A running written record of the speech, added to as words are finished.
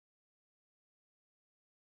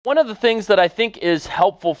One of the things that I think is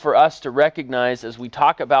helpful for us to recognize as we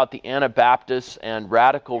talk about the Anabaptists and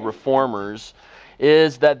radical reformers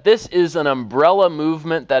is that this is an umbrella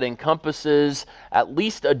movement that encompasses at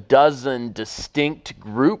least a dozen distinct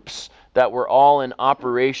groups that were all in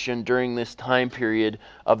operation during this time period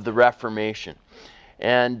of the Reformation.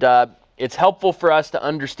 And it's helpful for us to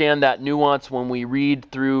understand that nuance when we read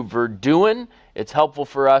through Verduin. It's helpful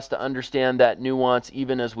for us to understand that nuance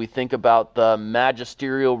even as we think about the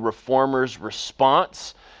magisterial reformers'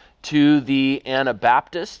 response to the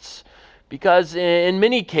Anabaptists, because in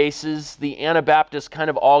many cases the Anabaptists kind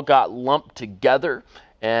of all got lumped together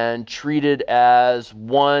and treated as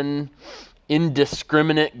one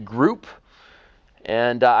indiscriminate group.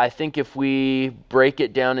 And I think if we break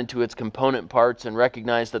it down into its component parts and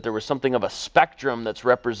recognize that there was something of a spectrum that's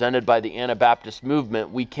represented by the Anabaptist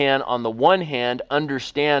movement, we can, on the one hand,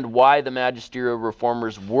 understand why the magisterial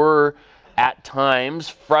reformers were at times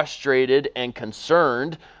frustrated and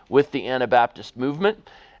concerned with the Anabaptist movement.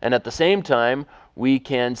 And at the same time, we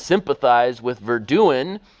can sympathize with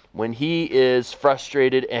Verduin when he is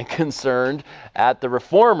frustrated and concerned at the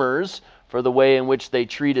reformers for the way in which they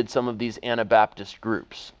treated some of these Anabaptist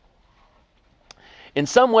groups. In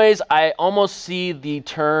some ways, I almost see the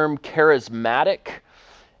term charismatic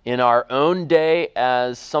in our own day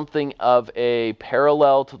as something of a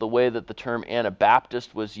parallel to the way that the term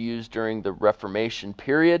Anabaptist was used during the Reformation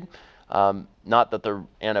period. Not that the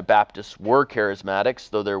Anabaptists were charismatics,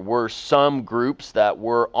 though there were some groups that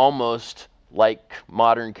were almost like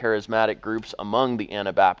modern charismatic groups among the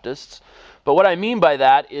Anabaptists. But what I mean by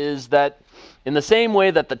that is that in the same way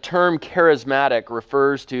that the term charismatic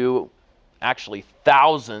refers to actually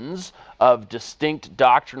thousands of distinct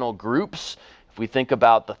doctrinal groups, if we think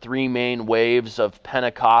about the three main waves of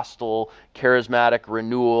Pentecostal, charismatic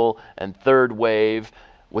renewal, and third wave,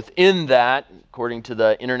 within that, according to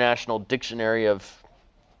the International Dictionary of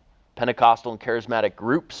Pentecostal and charismatic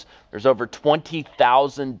groups, there's over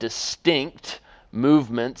 20,000 distinct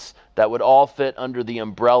movements that would all fit under the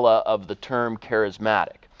umbrella of the term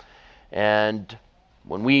charismatic. And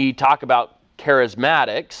when we talk about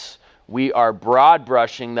charismatics, we are broad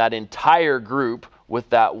brushing that entire group with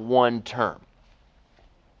that one term.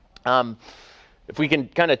 If we can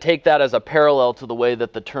kind of take that as a parallel to the way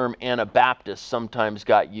that the term Anabaptist sometimes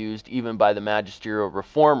got used even by the magisterial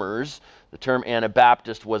reformers, the term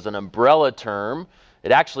Anabaptist was an umbrella term.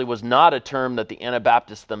 It actually was not a term that the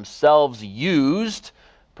Anabaptists themselves used.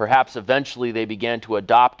 Perhaps eventually they began to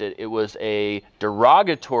adopt it. It was a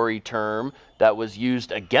derogatory term that was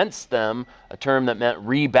used against them, a term that meant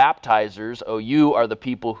rebaptizers. Oh, you are the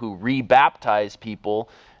people who rebaptize people.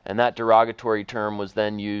 And that derogatory term was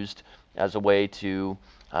then used as a way to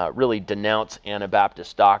really denounce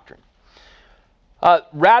Anabaptist doctrine.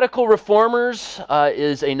 Radical reformers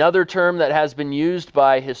is another term that has been used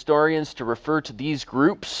by historians to refer to these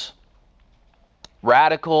groups.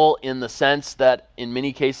 Radical in the sense that in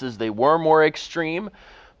many cases they were more extreme,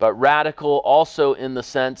 but radical also in the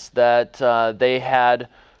sense that they had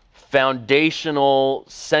foundational,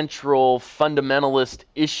 central, fundamentalist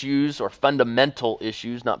issues, or fundamental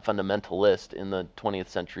issues, not fundamentalist in the 20th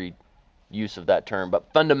century use of that term,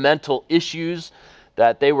 but fundamental issues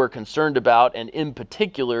that they were concerned about, and in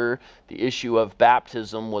particular, the issue of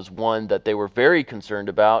baptism was one that they were very concerned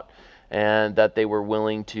about and that they were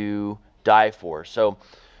willing to die for. So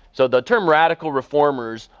the term radical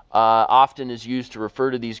reformers often is used to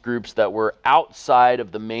refer to these groups that were outside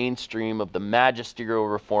of the mainstream of the magisterial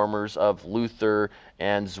reformers of Luther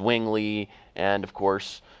and Zwingli and, of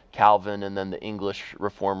course, Calvin, and then the English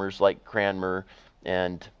reformers like Cranmer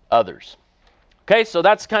and others. Okay, so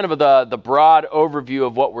that's kind of the broad overview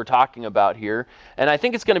of what we're talking about here. And I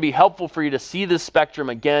think it's going to be helpful for you to see this spectrum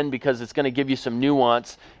again, because it's going to give you some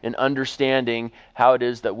nuance in understanding how it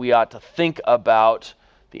is that we ought to think about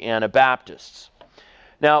the Anabaptists.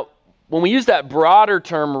 Now, when we use that broader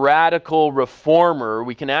term, radical reformer,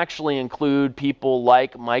 we can actually include people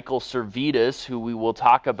like Michael Servetus, who we will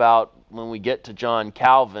talk about when we get to John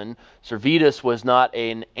Calvin. Servetus was not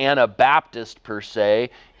an Anabaptist per se.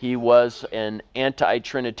 He was an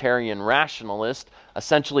anti-Trinitarian rationalist,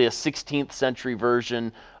 essentially a 16th century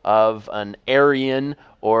version of an Arian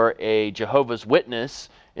or a Jehovah's Witness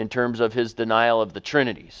in terms of his denial of the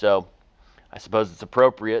Trinity. So I suppose it's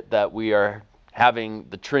appropriate that we are having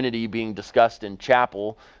the Trinity being discussed in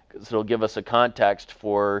chapel, because it'll give us a context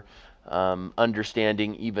for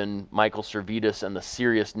understanding even Michael Servetus and the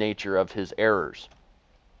serious nature of his errors.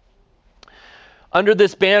 Under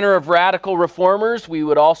this banner of radical reformers, we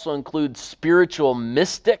would also include spiritual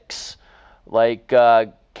mystics like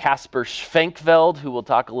Caspar Schwenkfeld, who we'll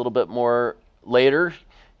talk a little bit more later.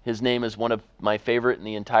 His name is one of my favorite in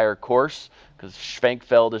the entire course because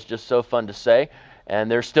Schwenkfeld is just so fun to say. And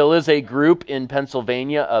there still is a group in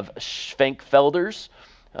Pennsylvania of Schwenkfelders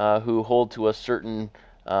who hold to a certain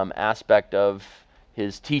aspect of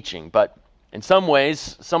his teaching. But in some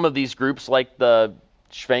ways, some of these groups, like the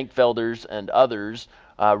Schwenkfelders and others,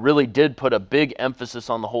 really did put a big emphasis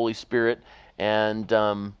on the Holy Spirit and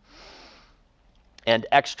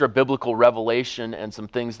extra biblical revelation and some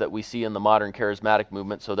things that we see in the modern charismatic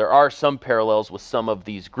movement. So there are some parallels with some of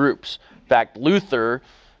these groups. In fact, Luther,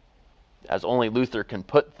 as only Luther can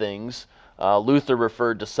put things, Luther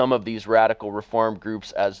referred to some of these radical reform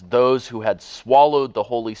groups as those who had swallowed the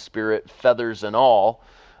Holy Spirit, feathers and all,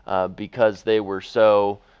 because they were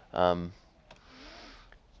so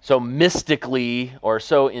mystically or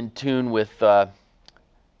so in tune with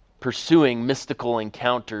pursuing mystical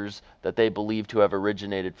encounters that they believe to have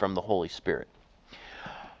originated from the Holy Spirit.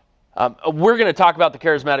 We're going to talk about the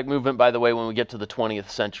charismatic movement, by the way, when we get to the 20th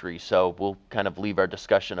century, so we'll kind of leave our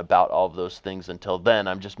discussion about all of those things until then.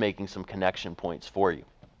 I'm just making some connection points for you.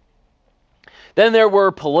 Then there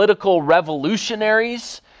were political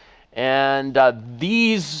revolutionaries, and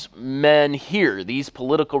these men here, these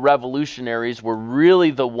political revolutionaries, were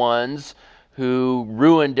really the ones who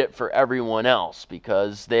ruined it for everyone else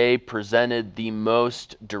because they presented the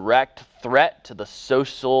most direct threat to the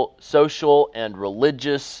social and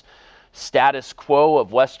religious status quo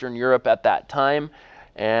of Western Europe at that time.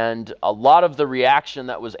 And a lot of the reaction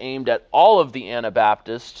that was aimed at all of the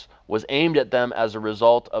Anabaptists was aimed at them as a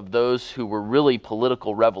result of those who were really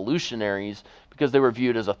political revolutionaries because they were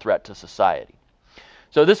viewed as a threat to society.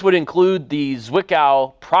 So this would include the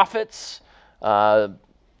Zwickau prophets,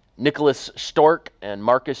 Nicholas Stork and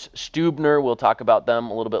Marcus Stubner. We'll talk about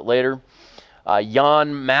them a little bit later.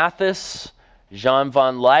 Jan Mathis, Jean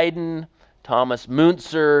von Leyden, Thomas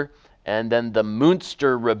Müntzer, and then the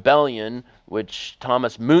Münster Rebellion, which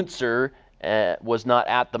Thomas Müntzer was not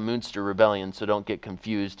at the Münster Rebellion, so don't get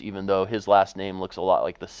confused, even though his last name looks a lot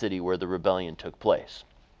like the city where the rebellion took place.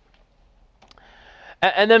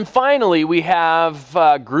 And then finally, we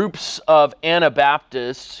have groups of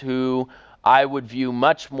Anabaptists who I would view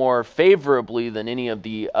much more favorably than any of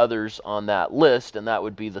the others on that list, and that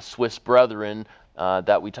would be the Swiss Brethren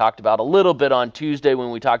that we talked about a little bit on Tuesday when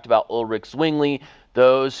we talked about Ulrich Zwingli,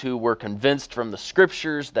 those who were convinced from the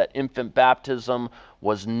Scriptures that infant baptism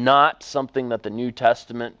was not something that the New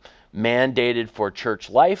Testament mandated for church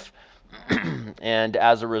life, and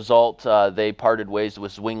as a result, they parted ways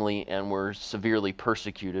with Zwingli and were severely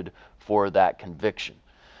persecuted for that conviction.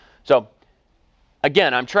 So,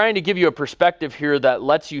 again, I'm trying to give you a perspective here that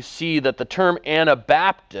lets you see that the term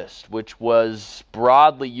Anabaptist, which was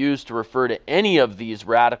broadly used to refer to any of these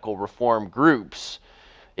radical reform groups,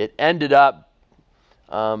 it ended up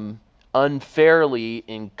unfairly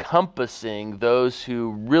encompassing those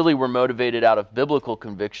who really were motivated out of biblical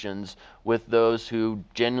convictions with those who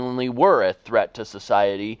genuinely were a threat to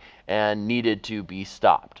society and needed to be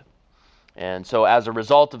stopped. And so as a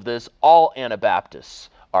result of this, all Anabaptists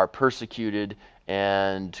are persecuted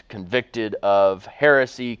and convicted of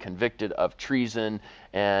heresy, convicted of treason,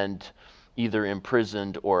 and either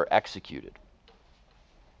imprisoned or executed.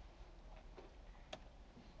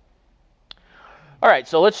 All right,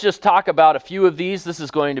 so let's just talk about a few of these. This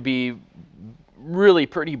is going to be really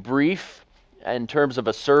pretty brief in terms of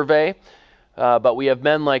a survey, but we have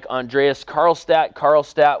men like Andreas Karlstadt.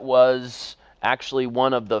 Karlstadt was actually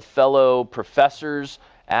one of the fellow professors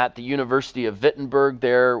at the University of Wittenberg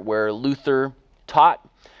there where Luther taught.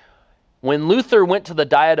 When Luther went to the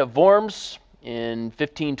Diet of Worms in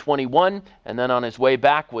 1521, and then on his way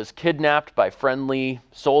back was kidnapped by friendly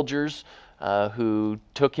soldiers who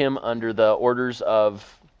took him under the orders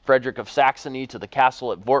of Frederick of Saxony to the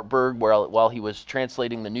castle at Wartburg while he was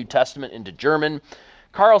translating the New Testament into German.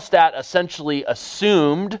 Karlstadt essentially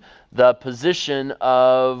assumed the position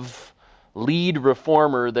of lead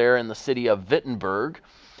reformer there in the city of Wittenberg.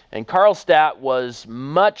 And Karlstadt was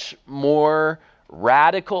much more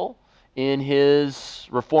radical in his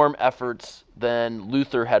reform efforts than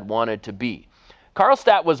Luther had wanted to be.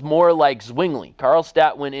 Karlstadt was more like Zwingli.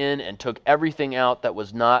 Karlstadt went in and took everything out that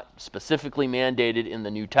was not specifically mandated in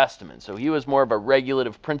the New Testament. So he was more of a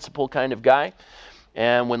regulative principle kind of guy.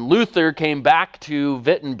 And when Luther came back to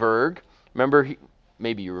Wittenberg,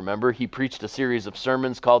 maybe you remember, he preached a series of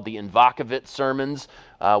sermons called the Invokavit sermons,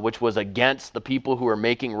 which was against the people who were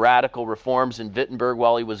making radical reforms in Wittenberg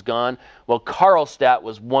while he was gone. Well, Karlstadt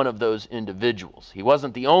was one of those individuals. He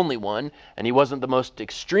wasn't the only one, and he wasn't the most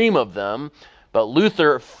extreme of them, but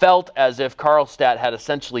Luther felt as if Karlstadt had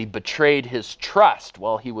essentially betrayed his trust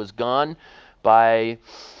while he was gone by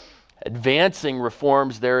advancing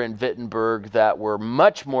reforms there in Wittenberg that were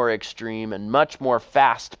much more extreme and much more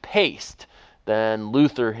fast-paced than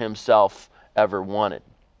Luther himself ever wanted.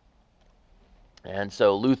 And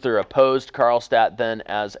so Luther opposed Karlstadt then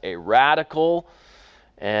as a radical,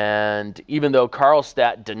 and even though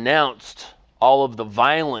Karlstadt denounced all of the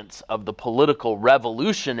violence of the political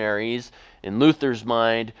revolutionaries, in Luther's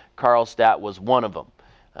mind, Karlstadt was one of them.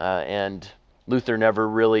 And Luther never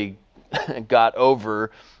really got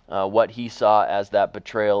over what he saw as that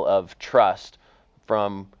betrayal of trust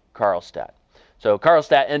from Karlstadt. So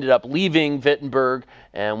Karlstadt ended up leaving Wittenberg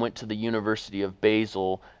and went to the University of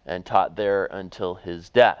Basel and taught there until his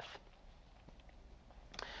death.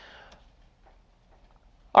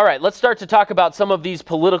 All right, let's start to talk about some of these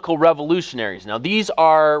political revolutionaries. Now, these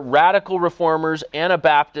are radical reformers,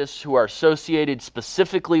 Anabaptists, who are associated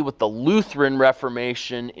specifically with the Lutheran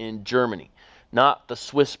Reformation in Germany, not the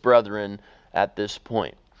Swiss Brethren at this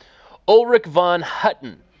point. Ulrich von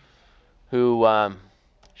Hutten, who, as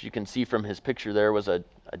you can see from his picture there, was a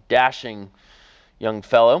dashing young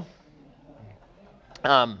fellow.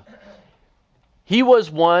 He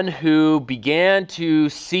was one who began to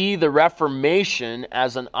see the Reformation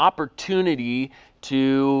as an opportunity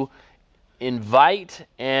to invite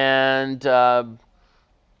and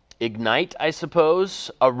ignite, I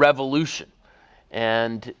suppose, a revolution.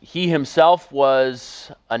 And he himself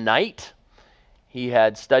was a knight. He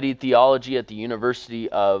had studied theology at the University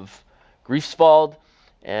of Greifswald,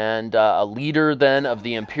 and a leader then of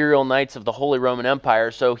the Imperial Knights of the Holy Roman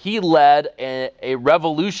Empire. So he led a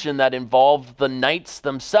revolution that involved the knights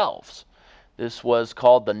themselves. This was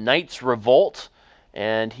called the Knights' Revolt,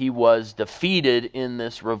 and he was defeated in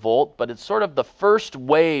this revolt. But it's sort of the first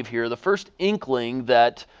wave here, the first inkling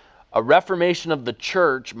that a reformation of the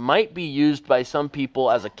church might be used by some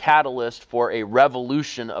people as a catalyst for a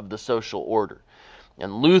revolution of the social order.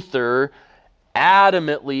 And Luther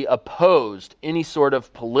adamantly opposed any sort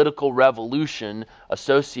of political revolution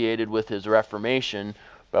associated with his Reformation,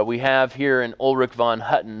 but we have here in Ulrich von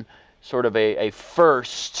Hutten sort of a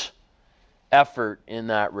first effort in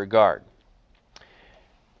that regard.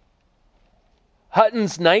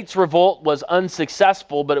 Hutton's Knights' Revolt was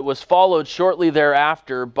unsuccessful, but it was followed shortly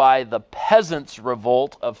thereafter by the Peasants'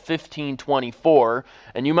 Revolt of 1524.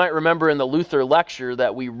 And you might remember in the Luther lecture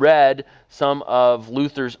that we read some of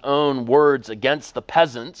Luther's own words against the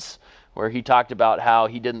peasants, where he talked about how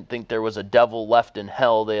he didn't think there was a devil left in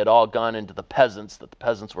hell. They had all gone into the peasants, that the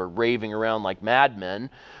peasants were raving around like madmen.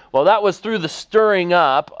 Well, that was through the stirring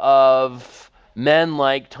up of men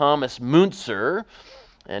like Thomas Müntzer,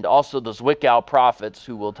 and also the Zwickau prophets,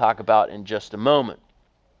 who we'll talk about in just a moment.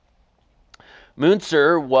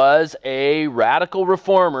 Müntzer was a radical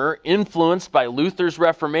reformer influenced by Luther's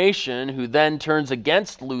Reformation, who then turns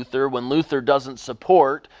against Luther when Luther doesn't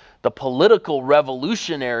support the political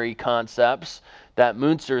revolutionary concepts that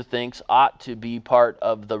Müntzer thinks ought to be part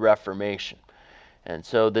of the Reformation. And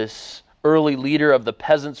so this early leader of the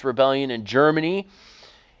Peasants' Rebellion in Germany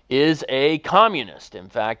is a communist. In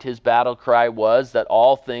fact, his battle cry was that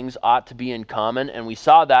all things ought to be in common, and we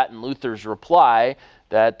saw that in Luther's reply,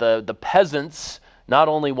 that the peasants not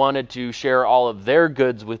only wanted to share all of their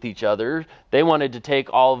goods with each other, they wanted to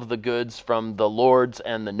take all of the goods from the lords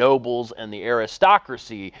and the nobles and the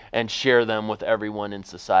aristocracy and share them with everyone in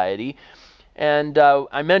society. And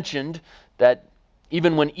I mentioned that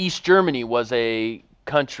even when East Germany was a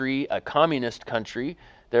country, a communist country,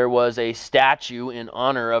 there was a statue in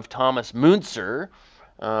honor of Thomas Müntzer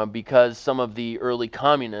because some of the early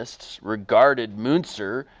communists regarded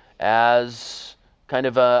Müntzer as kind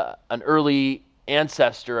of an early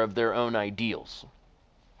ancestor of their own ideals.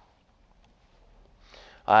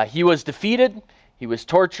 He was defeated, he was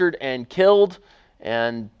tortured and killed,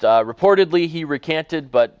 and reportedly he recanted,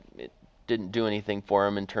 but it didn't do anything for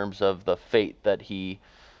him in terms of the fate that he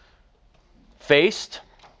faced.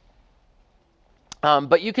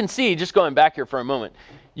 But you can see, just going back here for a moment,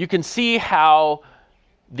 you can see how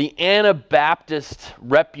the Anabaptist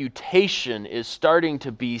reputation is starting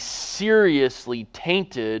to be seriously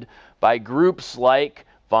tainted by groups like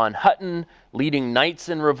von Hutten leading Knights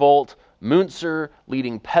in Revolt, Müntzer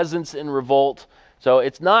leading Peasants in Revolt. So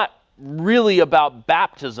it's not really about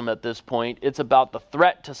baptism at this point. It's about the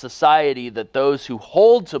threat to society that those who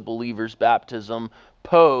hold to believers' baptism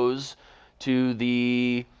pose to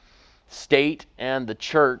the state and the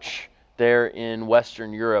church there in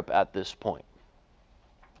Western Europe at this point.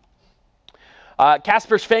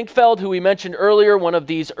 Caspar Schwenkfeld, who we mentioned earlier, one of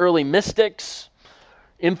these early mystics,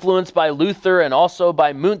 influenced by Luther and also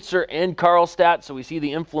by Müntzer and Karlstadt, so we see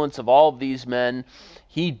the influence of all of these men.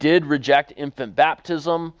 He did reject infant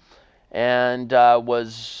baptism, and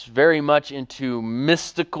was very much into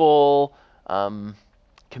mystical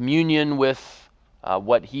communion with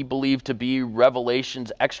what he believed to be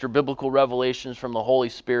revelations, extra biblical revelations from the Holy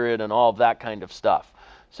Spirit and all of that kind of stuff.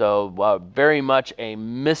 So very much a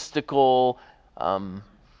mystical,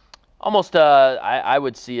 almost I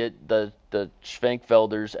would see it, the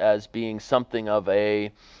Schwenkfelders, as being something of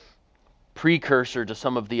a precursor to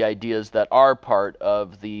some of the ideas that are part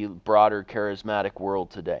of the broader charismatic world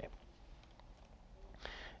today.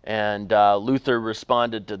 And Luther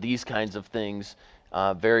responded to these kinds of things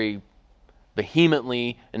very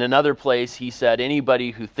vehemently. In another place, he said,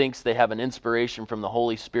 anybody who thinks they have an inspiration from the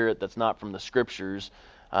Holy Spirit that's not from the Scriptures,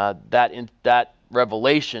 that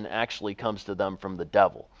revelation actually comes to them from the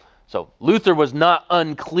devil. So Luther was not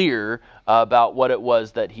unclear about what it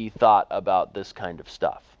was that he thought about this kind of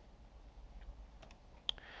stuff.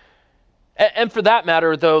 And for that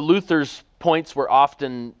matter, though Luther's points were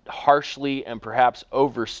often harshly and perhaps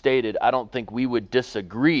overstated, I don't think we would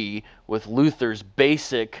disagree with Luther's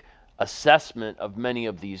basic assessment of many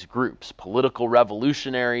of these groups. Political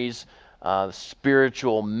revolutionaries,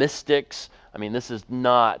 spiritual mystics. I mean, this is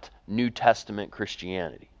not New Testament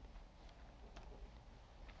Christianity.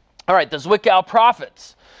 All right, the Zwickau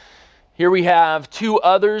prophets. Here we have two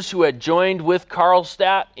others who had joined with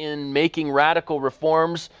Karlstadt in making radical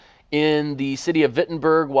reforms in the city of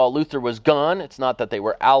Wittenberg while Luther was gone. It's not that they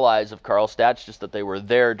were allies of Karlstadt, it's just that they were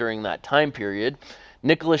there during that time period.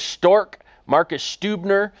 Nicholas Storck, Marcus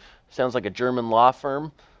Stubner, sounds like a German law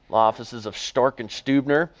firm, law offices of Storck and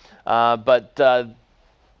Stubner. But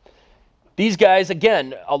these guys,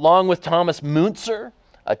 again, along with Thomas Müntzer,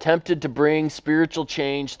 attempted to bring spiritual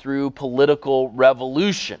change through political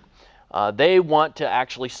revolution. They want to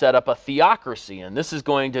actually set up a theocracy, and this is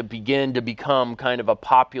going to begin to become kind of a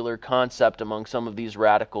popular concept among some of these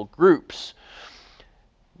radical groups.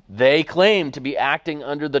 They claim to be acting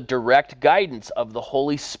under the direct guidance of the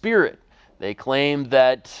Holy Spirit. They claim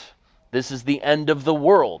that this is the end of the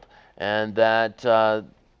world, and that the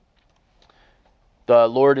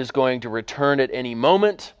Lord is going to return at any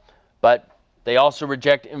moment, but they also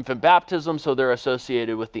reject infant baptism, so they're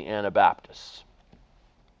associated with the Anabaptists.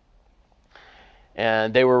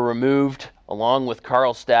 And they were removed along with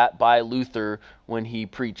Karlstadt by Luther when he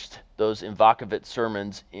preached those Invokavit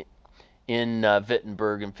sermons in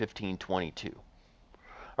Wittenberg in 1522.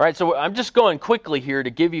 All right, so I'm just going quickly here to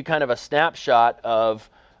give you kind of a snapshot of,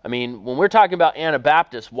 I mean, when we're talking about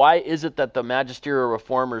Anabaptists, why is it that the magisterial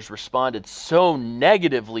reformers responded so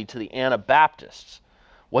negatively to the Anabaptists?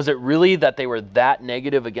 Was it really that they were that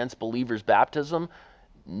negative against believers' baptism?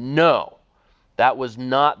 No. That was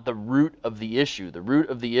not the root of the issue. The root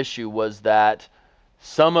of the issue was that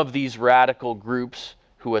some of these radical groups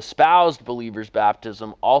who espoused believers'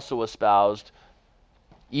 baptism also espoused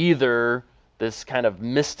either this kind of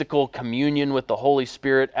mystical communion with the Holy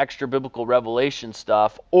Spirit, extra biblical revelation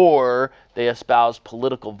stuff, or they espoused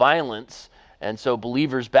political violence. And so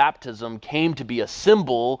believers' baptism came to be a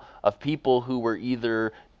symbol of people who were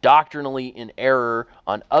either doctrinally in error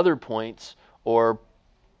on other points or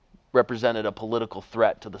represented a political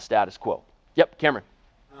threat to the status quo. Yep, Cameron.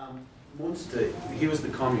 Munster, he was the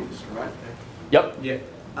communist, right? Yep. Yeah.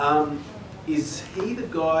 Is he the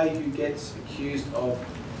guy who gets accused of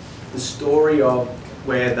the story of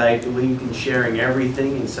where they believed in sharing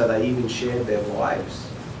everything and so they even shared their wives?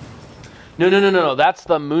 No. That's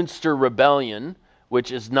the Münster Rebellion,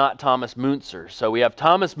 which is not Thomas Müntzer. So we have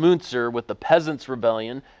Thomas Müntzer with the Peasants'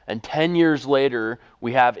 Rebellion, and 10 years later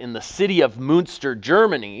we have in the city of Münster,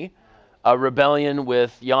 Germany, a rebellion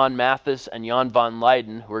with Jan Mathis and Jan van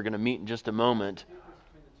Leyden, who we're going to meet in just a moment.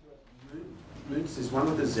 Münster is one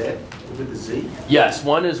with a Z, or with a Z? Yes,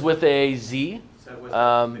 one is with a Z. So it was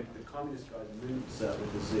the communist guy, Münster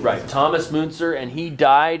with a Z. Right, Thomas Müntzer, and he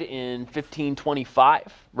died in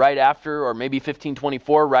 1525, right after, or maybe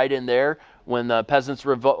 1524, right in there, when the Peasants'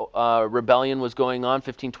 Rebellion was going on,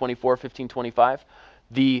 1524, 1525.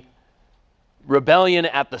 The rebellion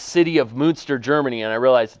at the city of Münster, Germany, and I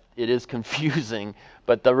realize it is confusing,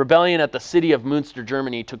 but the rebellion at the city of Münster,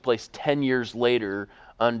 Germany took place 10 years later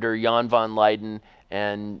under Jan van Leyden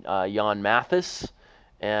and Jan Mathis.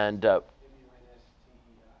 And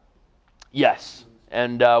yes,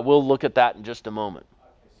 and we'll look at that in just a moment.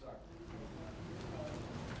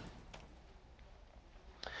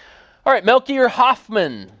 All right, Melchior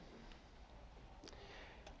Hoffman.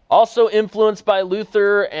 Also influenced by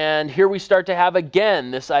Luther, and here we start to have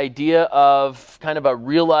again this idea of kind of a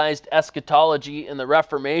realized eschatology in the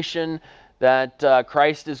Reformation, that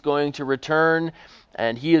Christ is going to return,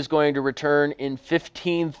 and he is going to return in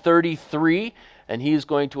 1533. and he is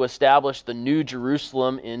going to establish the New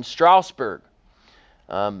Jerusalem in Strasbourg.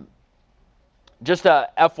 Just a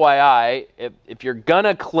FYI, if you're going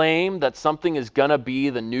to claim that something is going to be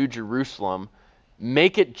the New Jerusalem,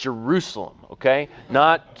 make it Jerusalem, okay?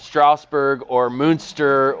 Not Strasbourg or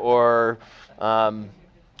Münster or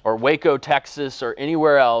Waco, Texas, or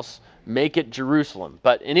anywhere else. Make it Jerusalem.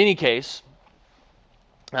 But in any case,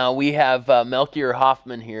 we have Melchior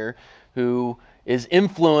Hoffman here, who is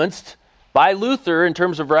influenced by Luther in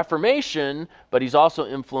terms of Reformation, but he's also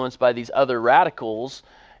influenced by these other radicals,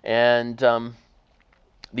 and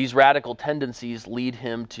these radical tendencies lead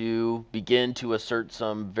him to begin to assert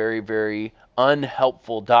some very, very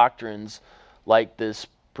unhelpful doctrines, like this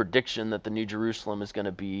prediction that the New Jerusalem is going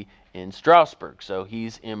to be in Strasbourg. So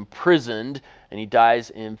he's imprisoned, and he dies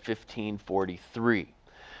in 1543.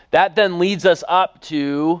 That then leads us up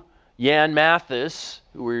to Jan Mathis,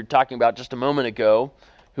 who we were talking about just a moment ago,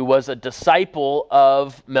 who was a disciple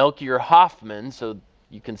of Melchior Hoffman. So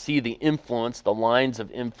you can see the influence, the lines of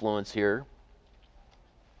influence here.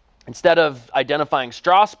 Instead of identifying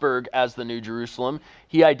Strasbourg as the New Jerusalem,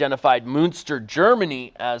 he identified Münster,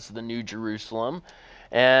 Germany as the New Jerusalem.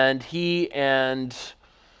 And he and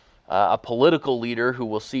a political leader, who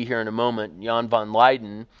we'll see here in a moment, Jan van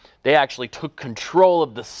Leyden, they actually took control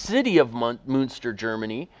of the city of Münster,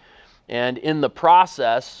 Germany. And in the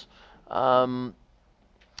process,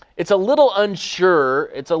 it's a little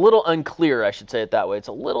unclear, I should say it that way. It's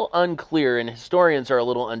a little unclear, and historians are a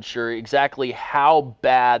little unsure exactly how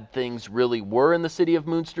bad things really were in the city of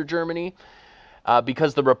Münster, Germany,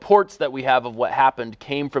 because the reports that we have of what happened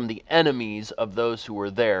came from the enemies of those who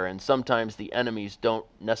were there, and sometimes the enemies don't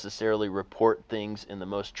necessarily report things in the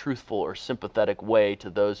most truthful or sympathetic way to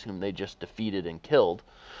those whom they just defeated and killed.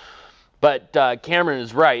 But Cameron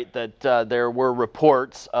is right that there were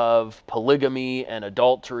reports of polygamy and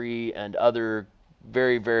adultery and other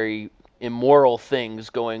very, very immoral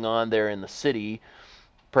things going on there in the city,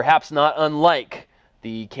 perhaps not unlike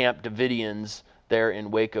the Camp Davidians there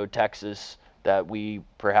in Waco, Texas, that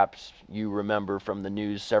perhaps you remember from the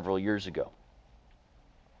news several years ago.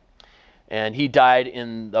 And he died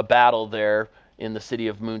in a battle there in the city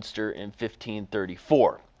of Münster in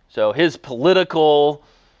 1534. So his political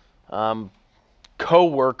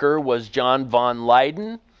co-worker was John van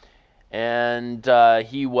Leyden, and van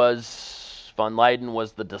Leyden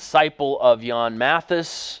was the disciple of Jan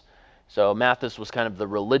Mathis. So Mathis was kind of the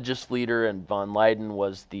religious leader, and van Leyden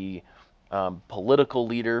was the political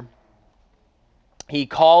leader. He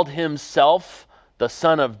called himself the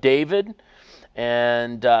Son of David,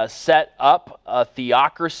 and set up a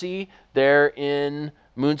theocracy there in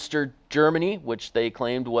Münster, Germany, which they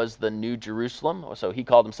claimed was the New Jerusalem. So he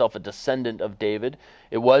called himself a descendant of David.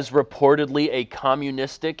 It was reportedly a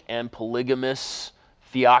communistic and polygamous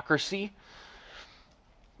theocracy.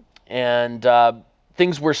 And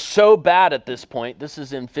things were so bad at this point. This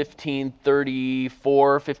is in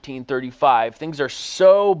 1534, 1535. Things are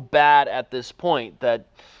so bad at this point that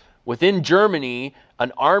within Germany,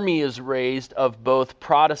 an army is raised of both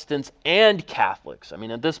Protestants and Catholics. I mean,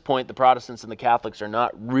 at this point, the Protestants and the Catholics are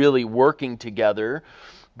not really working together,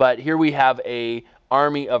 but here we have an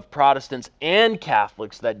army of Protestants and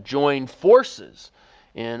Catholics that join forces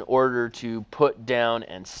in order to put down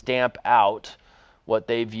and stamp out what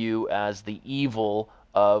they view as the evil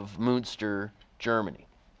of Münster, Germany.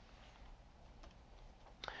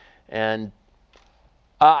 And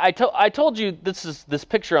I told you this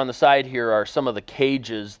picture on the side here are some of the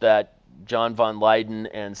cages that John van Leyden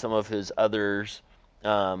and some of his others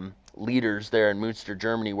leaders there in Münster,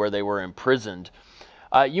 Germany, where they were imprisoned.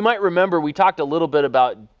 You might remember we talked a little bit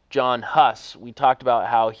about John Huss. We talked about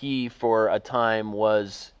how he, for a time,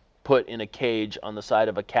 was put in a cage on the side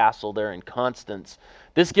of a castle there in Constance.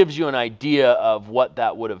 This gives you an idea of what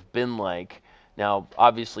that would have been like. Now,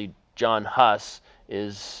 obviously, John Huss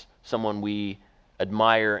is someone we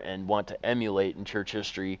admire and want to emulate in church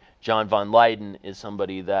history. John van Leyden is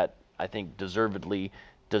somebody that I think deservedly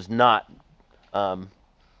does not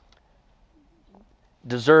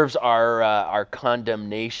deserves our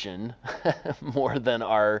condemnation more than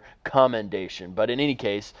our commendation. But in any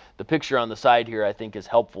case, the picture on the side here I think is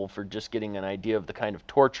helpful for just getting an idea of the kind of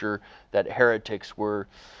torture that heretics were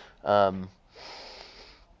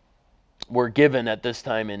given at this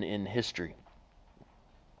time in history.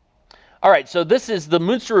 All right, so this is the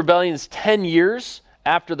Münster Rebellion's 10 years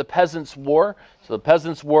after the Peasants' War. So the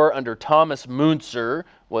Peasants' War under Thomas Müntzer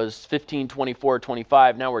was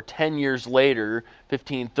 1524-25. Now we're 10 years later,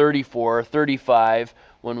 1534-35,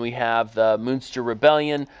 when we have the Münster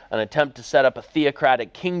Rebellion, an attempt to set up a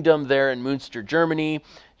theocratic kingdom there in Münster, Germany.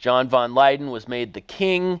 John van Leyden was made the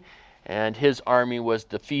king, and his army was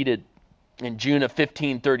defeated in June of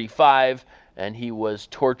 1535, and he was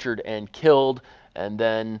tortured and killed. And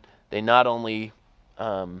then they not only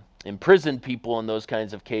imprisoned people in those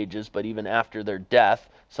kinds of cages, but even after their death,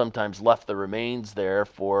 sometimes left the remains there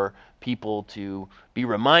for people to be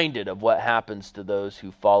reminded of what happens to those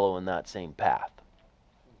who follow in that same path.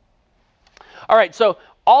 All right, so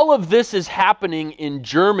all of this is happening in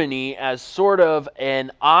Germany as sort of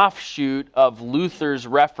an offshoot of Luther's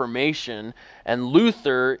Reformation, and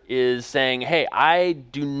Luther is saying, hey, I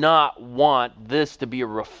do not want this to be a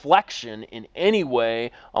reflection in any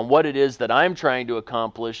way on what it is that I'm trying to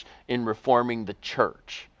accomplish in reforming the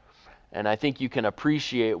church. And I think you can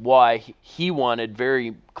appreciate why he wanted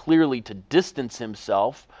very clearly to distance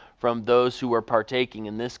himself from those who were partaking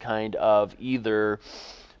in this kind of either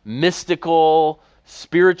mystical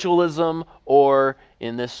spiritualism or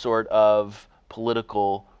in this sort of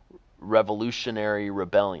political revolutionary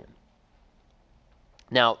rebellion.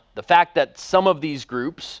 Now, the fact that some of these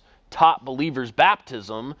groups taught believers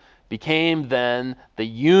baptism became then the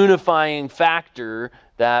unifying factor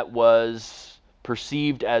that was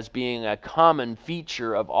perceived as being a common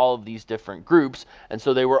feature of all of these different groups, and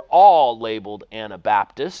so they were all labeled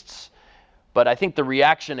Anabaptists. But I think the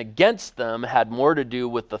reaction against them had more to do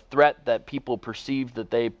with the threat that people perceived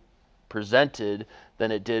that they presented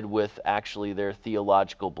than it did with actually their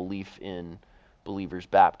theological belief in believers'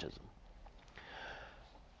 baptism.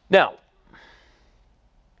 Now,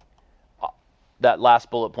 that last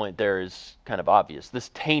bullet point there is kind of obvious. This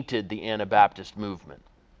tainted the Anabaptist movement.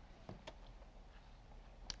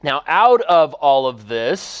 Now, out of all of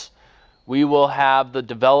this, we will have the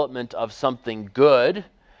development of something good,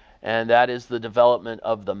 and that is the development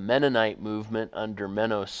of the Mennonite movement under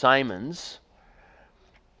Menno Simons.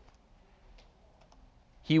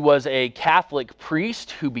 He was a Catholic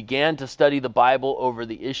priest who began to study the Bible over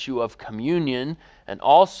the issue of communion and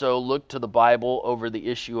also looked to the Bible over the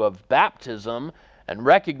issue of baptism and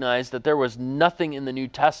recognized that there was nothing in the New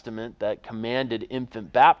Testament that commanded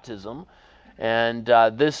infant baptism. And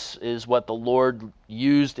this is what the Lord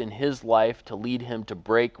used in his life to lead him to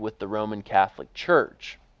break with the Roman Catholic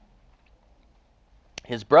Church.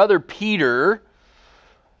 His brother Peter,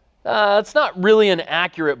 it's not really an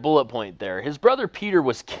accurate bullet point there. His brother Peter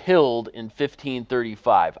was killed in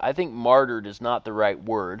 1535. I think martyred is not the right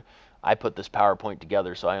word. I put this PowerPoint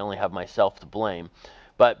together, so I only have myself to blame.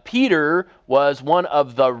 But Peter was one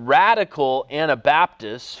of the radical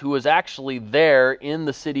Anabaptists who was actually there in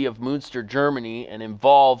the city of Münster, Germany, and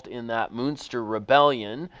involved in that Münster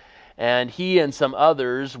rebellion. And he and some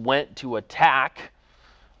others went to attack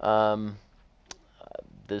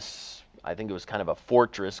this, I think it was kind of a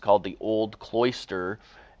fortress called the Old Cloister,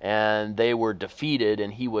 and they were defeated,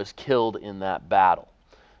 and he was killed in that battle.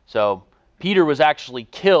 So Peter was actually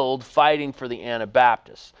killed fighting for the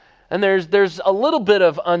Anabaptists. And there's a little bit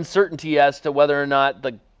of uncertainty as to whether or not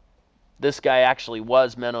this guy actually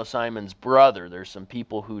was Menno Simons' brother. There's some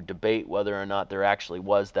people who debate whether or not there actually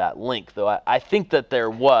was that link, though I think that there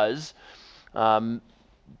was.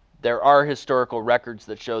 There are historical records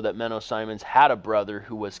that show that Menno Simons had a brother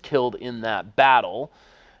who was killed in that battle,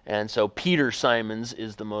 and so Peter Simons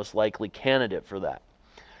is the most likely candidate for that.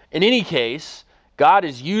 In any case, God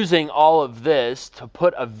is using all of this to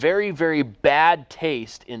put a very, very bad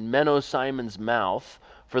taste in Menno Simons' mouth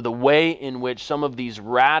for the way in which some of these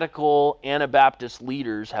radical Anabaptist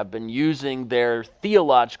leaders have been using their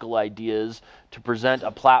theological ideas to present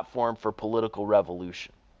a platform for political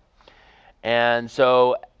revolution. And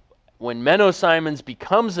so when Menno Simons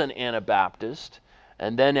becomes an Anabaptist,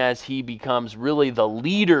 and then as he becomes really the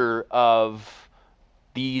leader of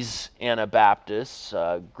these Anabaptists,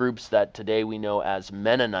 groups that today we know as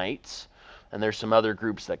Mennonites, and there's some other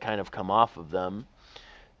groups that kind of come off of them,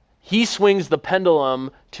 he swings the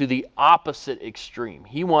pendulum to the opposite extreme.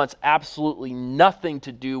 He wants absolutely nothing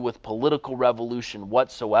to do with political revolution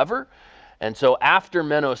whatsoever. And so after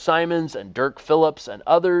Menno Simons and Dirk Phillips and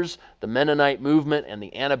others, the Mennonite movement and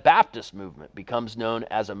the Anabaptist movement becomes known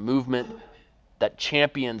as a movement that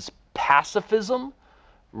champions pacifism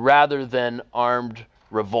rather than armed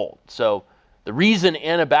revolt. So the reason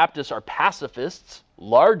Anabaptists are pacifists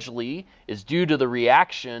largely is due to the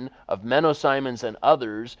reaction of Menno Simons and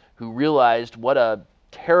others who realized what a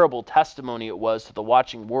terrible testimony it was to the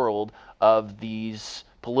watching world of these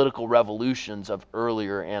political revolutions of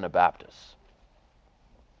earlier Anabaptists.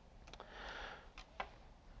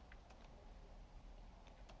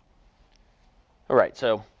 All right,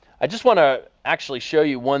 so I just want to actually show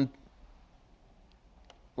you one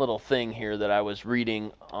little thing here that I was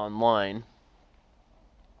reading online.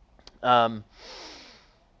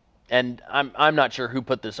 and I'm not sure who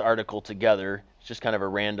put this article together. It's just kind of a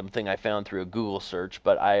random thing I found through a Google search,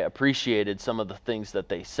 but I appreciated some of the things that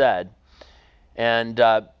they said. And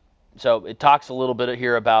so it talks a little bit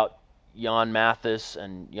here about Jan Mathis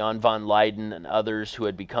and Jan van Leyden and others who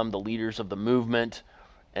had become the leaders of the movement.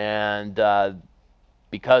 And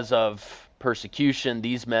because of persecution,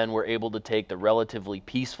 these men were able to take the relatively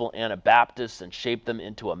peaceful Anabaptists and shape them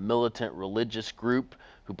into a militant religious group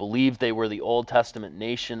who believed they were the Old Testament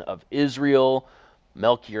nation of Israel.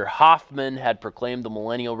 Melchior Hoffman had proclaimed the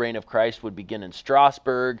millennial reign of Christ would begin in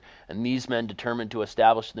Strasbourg, and these men determined to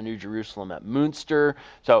establish the New Jerusalem at Münster.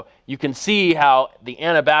 So you can see how the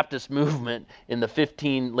Anabaptist movement in the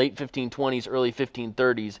late 1520s, early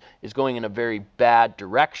 1530s is going in a very bad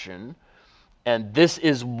direction, and this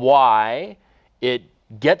is why it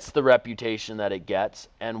gets the reputation that it gets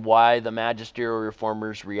and why the magisterial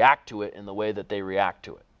reformers react to it in the way that they react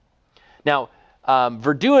to it. Now,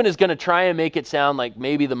 Verduin is going to try and make it sound like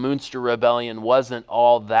maybe the Münster Rebellion wasn't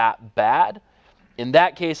all that bad. In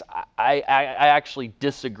that case, I actually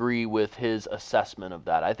disagree with his assessment of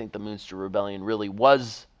that. I think the Münster Rebellion really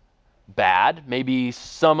was bad. Maybe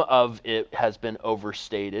some of it has been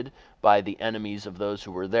overstated by the enemies of those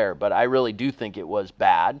who were there, but I really do think it was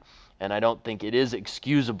bad, and I don't think it is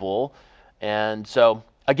excusable. And so,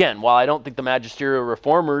 again, while I don't think the magisterial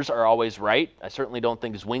reformers are always right, I certainly don't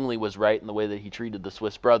think Zwingli was right in the way that he treated the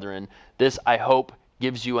Swiss Brethren. This, I hope,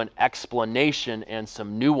 gives you an explanation and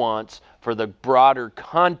some nuance for the broader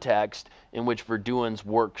context in which Verduin's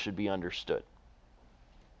work should be understood.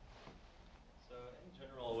 So, in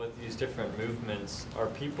general, with these different movements, are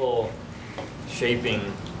people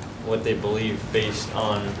shaping what they believe based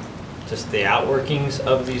on just the outworkings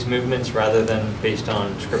of these movements rather than based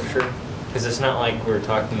on Scripture? Because it's not like we're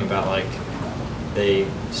talking about like they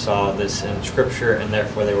saw this in Scripture and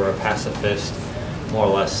therefore they were a pacifist. More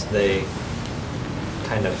or less, they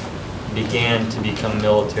kind of began to become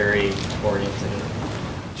military oriented.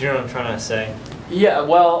 Do you know what I'm trying to say? Yeah,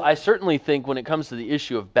 well, I certainly think when it comes to the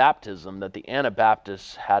issue of baptism that the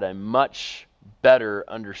Anabaptists had a much better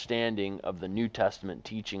understanding of the New Testament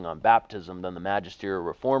teaching on baptism than the magisterial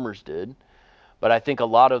reformers did. But I think a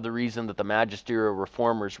lot of the reason that the magisterial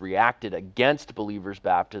reformers reacted against believers'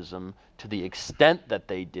 baptism to the extent that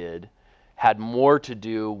they did had more to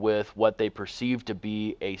do with what they perceived to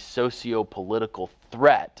be a socio-political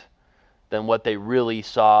threat than what they really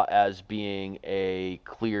saw as being a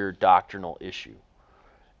clear doctrinal issue.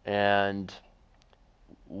 And,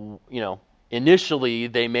 initially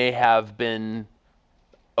they may have been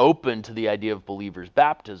open to the idea of believers'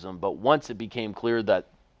 baptism, but once it became clear that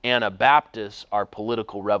Anabaptists are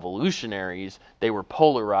political revolutionaries, they were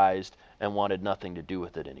polarized and wanted nothing to do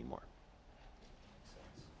with it anymore.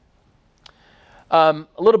 A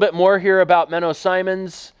little bit more here about Menno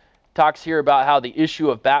Simons. Talks here about how the issue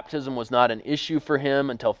of baptism was not an issue for him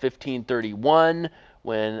until 1531,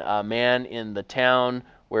 when a man in the town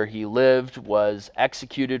where he lived was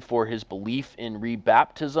executed for his belief in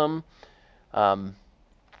rebaptism.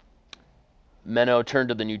 Menno turned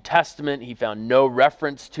to the New Testament. He found no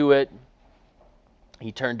reference to it.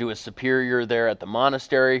 He turned to his superior there at the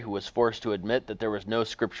monastery, who was forced to admit that there was no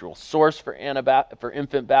scriptural source for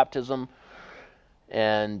infant baptism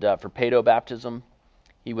and for paedobaptism.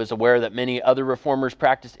 He was aware that many other reformers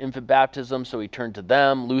practiced infant baptism, so he turned to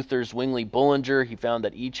them. Luther, Zwingli, Bullinger, he found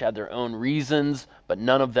that each had their own reasons, but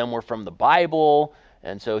none of them were from the Bible,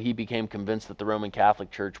 and so he became convinced that the Roman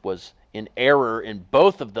Catholic Church was in error in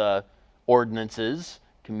both of the ordinances,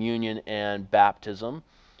 communion and baptism,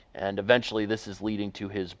 and eventually this is leading to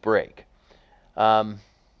his break. Here,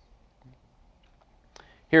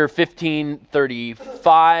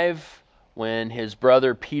 1535, when his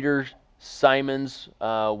brother Peter Simons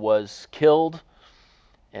was killed,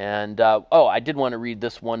 and I did want to read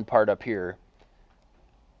this one part up here.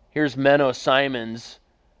 Here's Menno Simons.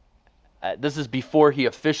 This is before he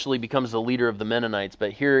officially becomes the leader of the Mennonites,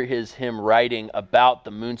 but here is him writing about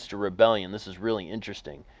the Münster Rebellion. This is really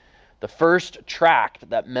interesting. The first tract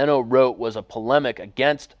that Menno wrote was a polemic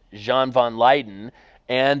against Jan van Leyden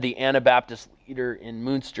and the Anabaptist leader in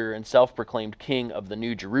Münster and self-proclaimed king of the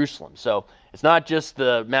New Jerusalem. So it's not just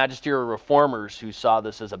the magisterial reformers who saw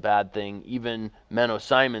this as a bad thing. Even Menno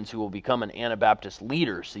Simons, who will become an Anabaptist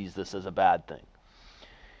leader, sees this as a bad thing.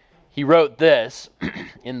 He wrote this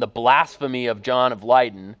in The Blasphemy of John of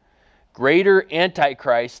Leyden: "Greater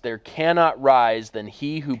Antichrist there cannot rise than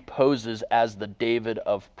he who poses as the David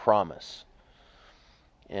of promise."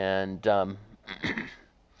 And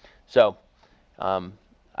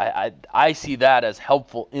I see that as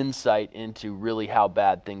helpful insight into really how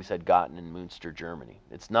bad things had gotten in Münster, Germany.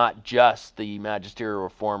 It's not just the magisterial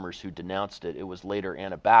reformers who denounced it. It was later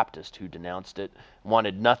Anabaptists who denounced it,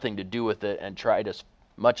 wanted nothing to do with it, and tried as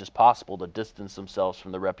much as possible to distance themselves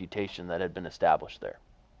from the reputation that had been established there.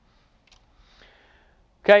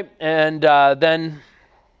 Okay, and then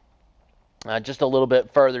just a little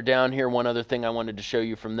bit further down here, one other thing I wanted to show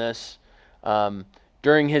you from this.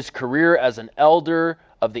 During his career as an elder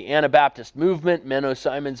of the Anabaptist movement, Menno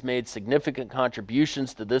Simons made significant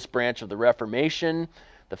contributions to this branch of the Reformation.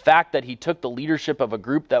 The fact that he took the leadership of a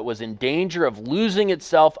group that was in danger of losing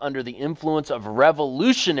itself under the influence of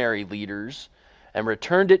revolutionary leaders and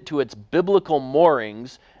returned it to its biblical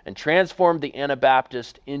moorings and transformed the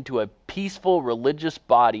Anabaptist into a peaceful religious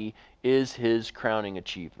body is his crowning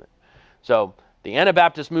achievement. So the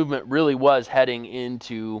Anabaptist movement really was heading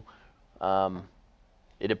into,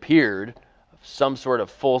 it appeared, some sort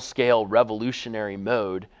of full-scale revolutionary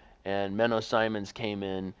mode, and Menno Simons came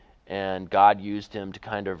in and God used him to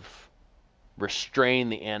kind of restrain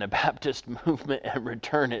the Anabaptist movement and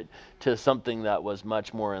return it to something that was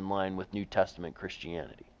much more in line with New Testament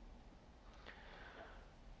Christianity.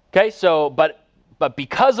 Okay, so, but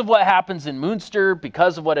because of what happens in Münster,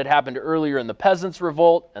 because of what had happened earlier in the Peasants'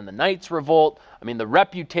 Revolt and the Knights' Revolt, I mean, the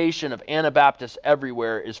reputation of Anabaptists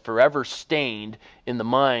everywhere is forever stained in the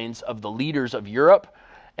minds of the leaders of Europe,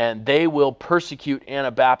 and they will persecute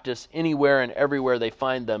Anabaptists anywhere and everywhere they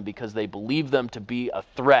find them because they believe them to be a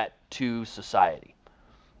threat to society.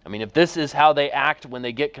 I mean, if this is how they act when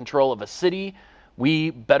they get control of a city,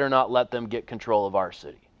 we better not let them get control of our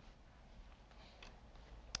city.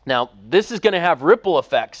 Now, this is going to have ripple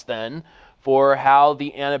effects then for how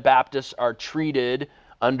the Anabaptists are treated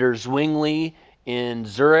under Zwingli in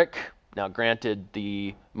Zurich. Now, granted,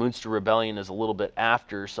 the Münster Rebellion is a little bit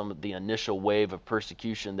after some of the initial wave of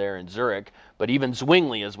persecution there in Zurich, but even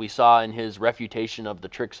Zwingli, as we saw in his refutation of the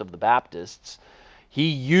tricks of the Baptists, he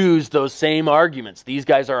used those same arguments. These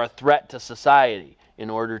guys are a threat to society in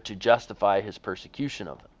order to justify his persecution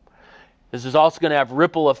of them. This is also going to have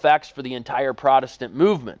ripple effects for the entire Protestant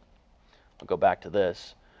movement. I'll go back to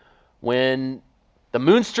this. When the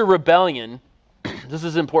Münster Rebellion, this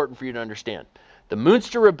is important for you to understand. The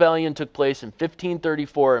Münster Rebellion took place in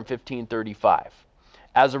 1534 and 1535.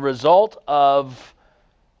 As a result of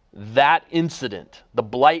that incident, the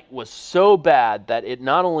blight was so bad that it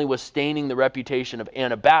not only was staining the reputation of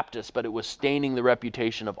Anabaptists, but it was staining the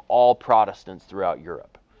reputation of all Protestants throughout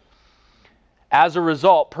Europe. As a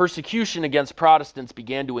result, persecution against Protestants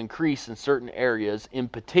began to increase in certain areas, in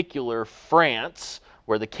particular France,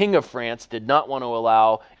 where the King of France did not want to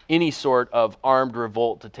allow any sort of armed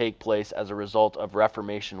revolt to take place as a result of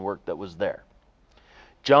Reformation work that was there.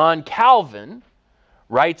 John Calvin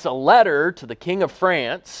writes a letter to the King of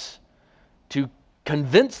France to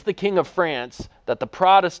convince the King of France that the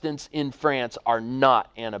Protestants in France are not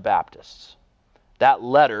Anabaptists. That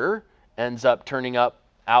letter ends up turning out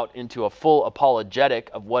into a full apologetic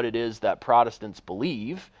of what it is that Protestants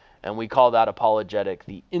believe, and we call that apologetic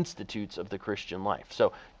the Institutes of the Christian Life.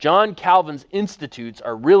 So John Calvin's Institutes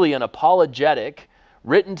are really an apologetic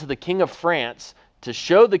written to the King of France to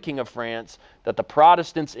show the King of France that the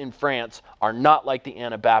Protestants in France are not like the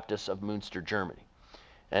Anabaptists of Münster, Germany.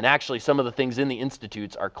 And actually, some of the things in the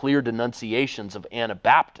Institutes are clear denunciations of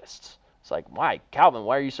Anabaptists. It's like, why, Calvin,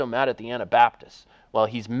 why are you so mad at the Anabaptists? Well,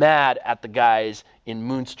 he's mad at the guys in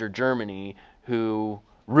Münster, Germany, who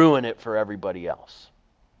ruin it for everybody else.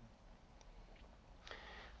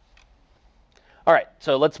 All right,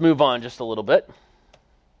 so let's move on just a little bit.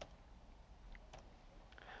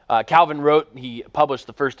 Calvin he published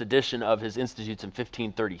the first edition of his Institutes in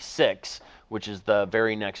 1536, which is the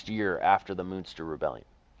very next year after the Münster Rebellion.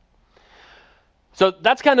 So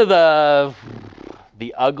that's kind of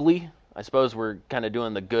the ugly. I suppose we're kind of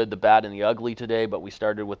doing the good, the bad, and the ugly today, but we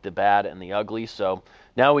started with the bad and the ugly. So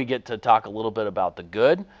now we get to talk a little bit about the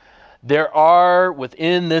good. There are,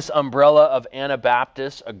 within this umbrella of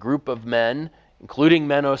Anabaptists, a group of men, including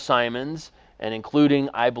Menno Simons, and including,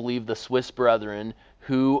 I believe, the Swiss Brethren,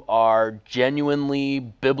 who are genuinely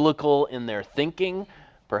biblical in their thinking.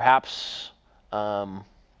 Perhaps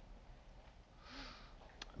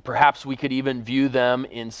we could even view them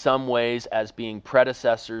in some ways as being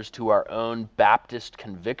predecessors to our own Baptist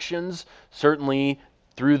convictions. Certainly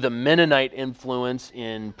through the Mennonite influence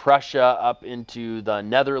in Prussia up into the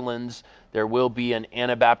Netherlands, there will be an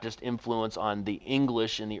Anabaptist influence on the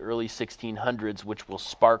English in the early 1600s, which will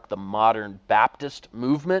spark the modern Baptist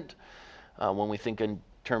movement when we think in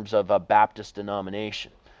terms of a Baptist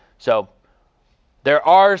denomination. So There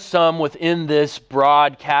are some within this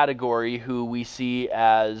broad category who we see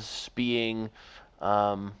as being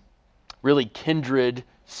really kindred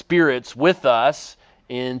spirits with us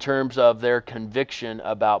in terms of their conviction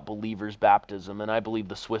about believers' baptism, and I believe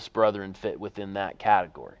the Swiss Brethren fit within that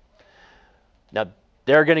category. Now,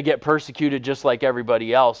 they're going to get persecuted just like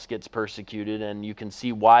everybody else gets persecuted, and you can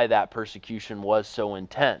see why that persecution was so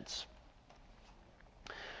intense.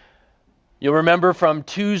 You'll remember from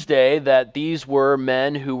Tuesday that these were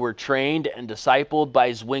men who were trained and discipled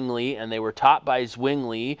by Zwingli, and they were taught by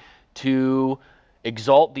Zwingli to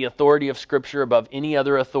exalt the authority of Scripture above any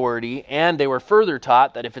other authority, and they were further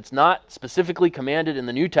taught that if it's not specifically commanded in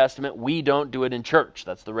the New Testament, we don't do it in church.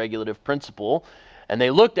 That's the regulative principle. And they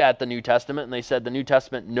looked at the New Testament and they said the New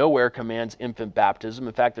Testament nowhere commands infant baptism.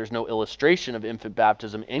 In fact, there's no illustration of infant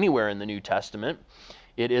baptism anywhere in the New Testament.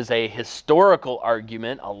 It is a historical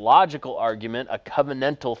argument, a logical argument, a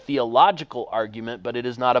covenantal theological argument, but it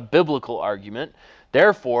is not a biblical argument.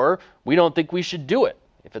 Therefore, we don't think we should do it.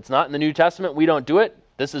 If it's not in the New Testament, we don't do it.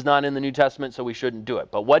 This is not in the New Testament, so we shouldn't do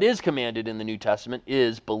it. But what is commanded in the New Testament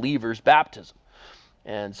is believers' baptism.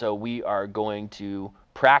 And so we are going to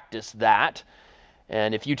practice that.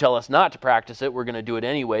 And if you tell us not to practice it, we're going to do it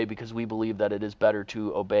anyway because we believe that it is better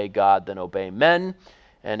to obey God than obey men.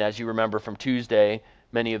 And as you remember from Tuesday,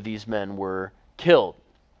 many of these men were killed.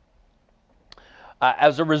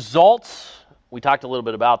 As a result, we talked a little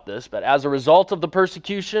bit about this, but as a result of the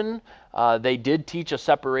persecution, they did teach a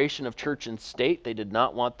separation of church and state. They did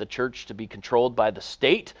not want the church to be controlled by the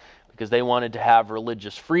state because they wanted to have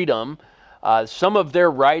religious freedom. Some of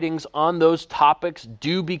their writings on those topics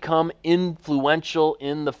do become influential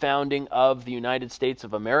in the founding of the United States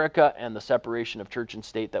of America and the separation of church and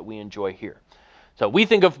state that we enjoy here. So we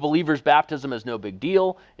think of believers' baptism as no big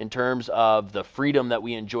deal in terms of the freedom that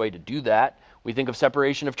we enjoy to do that. We think of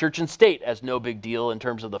separation of church and state as no big deal in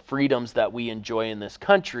terms of the freedoms that we enjoy in this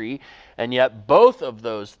country. And yet both of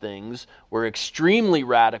those things were extremely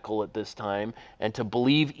radical at this time. And to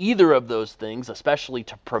believe either of those things, especially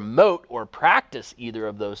to promote or practice either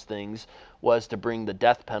of those things, was to bring the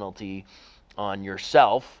death penalty on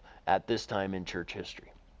yourself at this time in church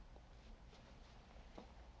history.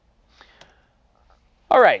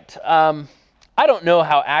 All right. I don't know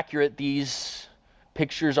how accurate these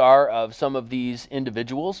pictures are of some of these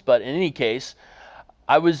individuals, but in any case,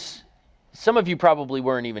 some of you probably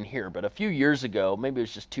weren't even here, but a few years ago, maybe it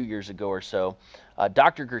was just 2 years ago or so,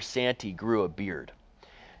 Dr. Gersanti grew a beard.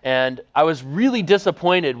 And I was really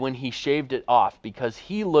disappointed when he shaved it off because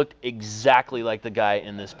he looked exactly like the guy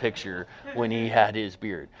in this picture when he had his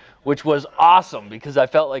beard, which was awesome because I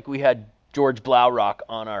felt like we had George Blaurock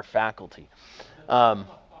on our faculty.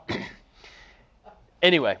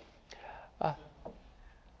 Anyway,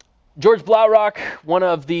 George Blaurock, one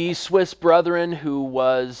of the Swiss Brethren who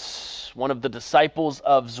was one of the disciples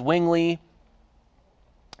of Zwingli,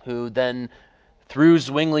 who then, through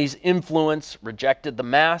Zwingli's influence, rejected the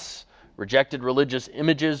Mass, rejected religious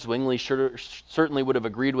images. Zwingli certainly would have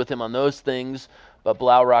agreed with him on those things, but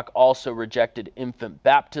Blaurock also rejected infant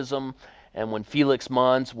baptism. And when Felix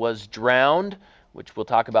Manz was drowned, which we'll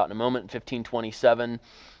talk about in a moment, in 1527,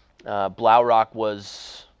 Blaurock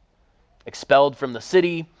was expelled from the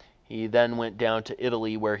city. He then went down to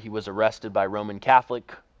Italy where he was arrested by Roman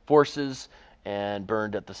Catholic forces and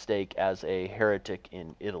burned at the stake as a heretic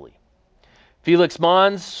in Italy. Felix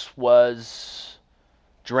Manz was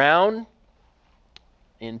drowned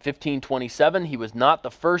in 1527. He was not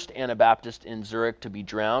the first Anabaptist in Zurich to be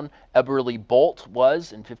drowned. Eberly Bolt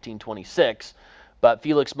was in 1526, but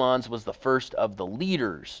Felix Manz was the first of the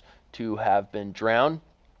leaders to have been drowned.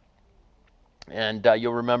 And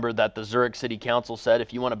you'll remember that the Zurich City Council said,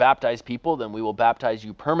 if you want to baptize people, then we will baptize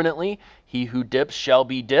you permanently. He who dips shall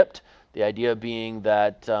be dipped. The idea being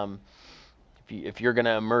that if you're going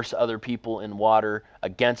to immerse other people in water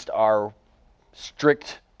against our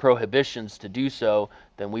strict prohibitions to do so,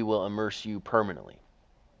 then we will immerse you permanently.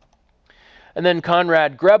 And then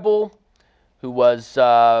Conrad Grebel, who was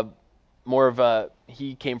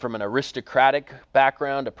he came from an aristocratic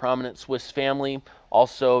background, a prominent Swiss family,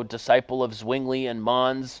 also disciple of Zwingli and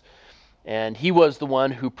Manz, and he was the one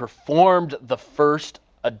who performed the first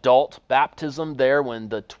adult baptism there when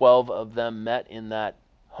the 12 of them met in that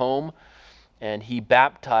home, and he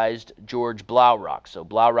baptized George Blaurock. So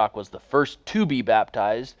Blaurock was the first to be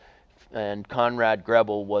baptized, and Conrad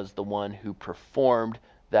Grebel was the one who performed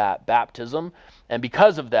that baptism, and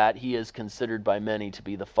because of that, he is considered by many to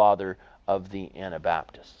be the father of the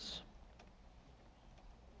Anabaptists.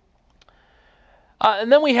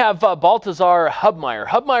 And then we have Balthasar Hubmaier.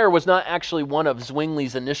 Hubmaier was not actually one of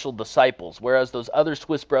Zwingli's initial disciples, whereas those other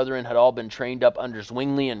Swiss brethren had all been trained up under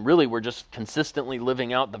Zwingli and really were just consistently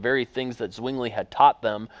living out the very things that Zwingli had taught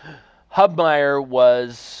them. Hubmaier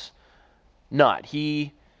was not.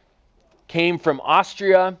 He came from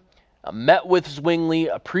Austria, met with Zwingli,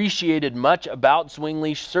 appreciated much about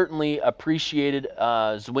Zwingli, certainly appreciated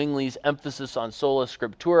Zwingli's emphasis on sola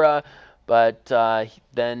scriptura, but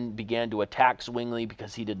then began to attack Zwingli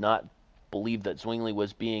because he did not believe that Zwingli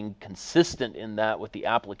was being consistent in that with the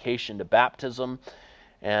application to baptism.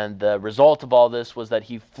 And the result of all this was that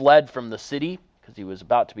he fled from the city because he was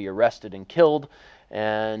about to be arrested and killed,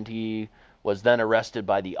 and he was then arrested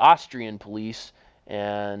by the Austrian police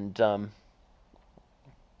and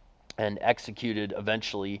executed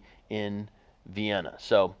eventually in Vienna.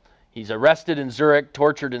 So he's arrested in Zurich,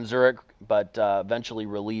 tortured in Zurich, but eventually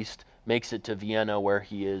released, makes it to Vienna where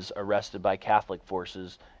he is arrested by Catholic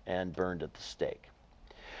forces and burned at the stake.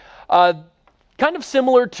 Kind of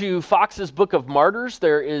similar to Fox's Book of Martyrs,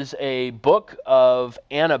 there is a book of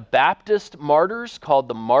Anabaptist martyrs called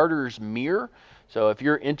the Martyrs' Mirror. So if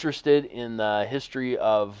you're interested in the history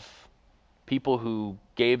of people who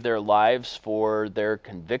gave their lives for their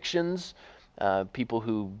convictions, people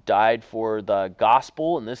who died for the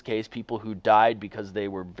gospel, in this case, people who died because they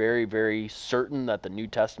were very, very certain that the New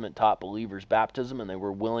Testament taught believers baptism and they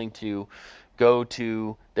were willing to go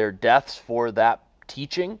to their deaths for that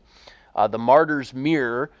teaching. The Martyrs'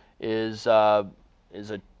 Mirror is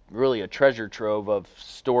really a treasure trove of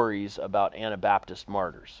stories about Anabaptist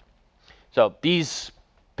martyrs. So these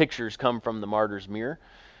pictures come from the Martyrs' Mirror.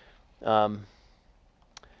 The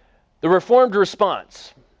Reformed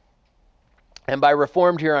response. And by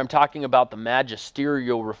Reformed here, I'm talking about the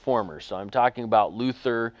magisterial reformers. So I'm talking about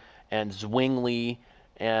Luther and Zwingli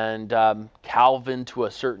and Calvin to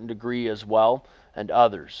a certain degree as well, and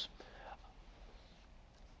others.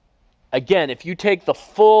 Again, if you take the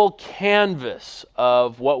full canvas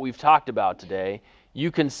of what we've talked about today,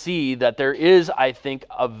 you can see that there is, I think,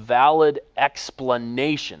 a valid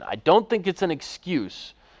explanation. I don't think it's an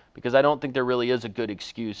excuse, because I don't think there really is a good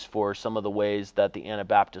excuse for some of the ways that the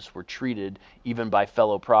Anabaptists were treated, even by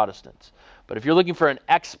fellow Protestants. But if you're looking for an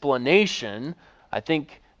explanation, I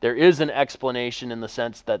think there is an explanation in the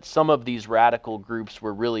sense that some of these radical groups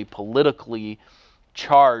were really politically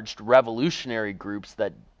charged revolutionary groups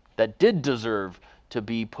that did deserve to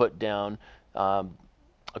be put down,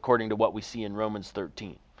 according to what we see in Romans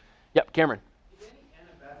 13. Yep, Cameron. Did any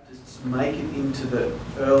Anabaptists make it into the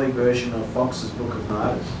early version of Fox's Book of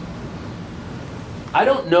Martyrs? I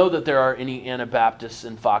don't know that there are any Anabaptists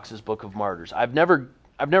in Fox's Book of Martyrs. I've never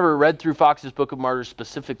read through Fox's Book of Martyrs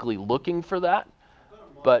specifically looking for that.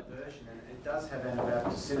 But version, and it does have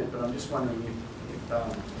Anabaptists in it, but I'm just wondering if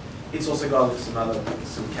it's also got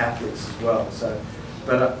some Catholics as well. So,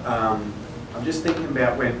 but I'm just thinking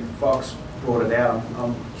about when Fox brought it out.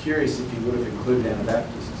 I'm curious if he would have included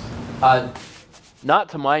Anabaptists. Not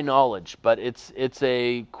to my knowledge, but it's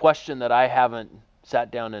a question that I haven't sat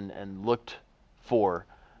down and looked for.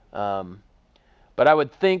 But I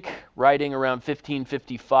would think writing around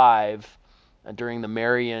 1555 during the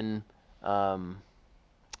Marian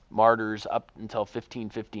martyrs up until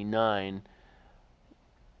 1559,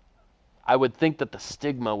 I would think that the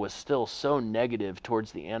stigma was still so negative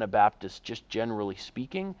towards the Anabaptists, just generally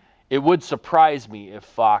speaking. It would surprise me if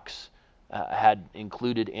Fox had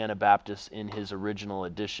included Anabaptists in his original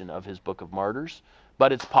edition of his Book of Martyrs,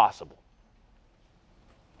 but it's possible.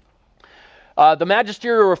 The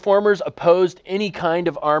magisterial reformers opposed any kind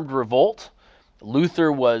of armed revolt.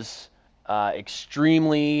 Luther was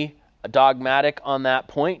extremely dogmatic on that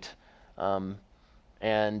point.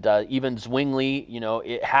 And even Zwingli,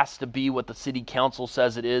 it has to be what the city council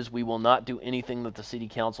says it is. We will not do anything that the city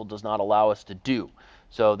council does not allow us to do.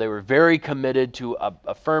 So they were very committed to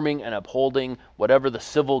affirming and upholding whatever the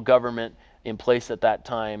civil government in place at that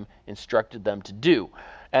time instructed them to do.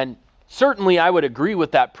 And certainly I would agree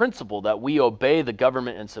with that principle that we obey the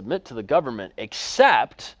government and submit to the government,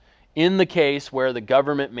 except in the case where the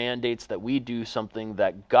government mandates that we do something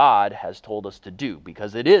that God has told us to do,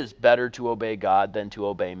 because it is better to obey God than to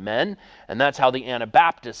obey men, and that's how the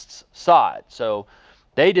Anabaptists saw it. So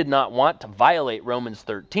they did not want to violate Romans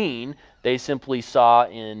 13. They simply saw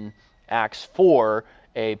in Acts 4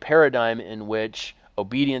 a paradigm in which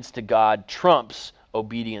obedience to God trumps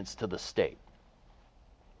obedience to the state.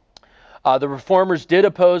 The reformers did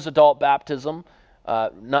oppose adult baptism.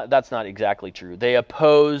 That's not exactly true. They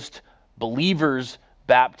opposed believers'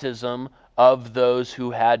 baptism of those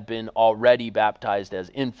who had been already baptized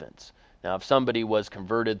as infants. Now, if somebody was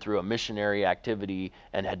converted through a missionary activity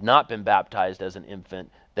and had not been baptized as an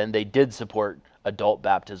infant, then they did support adult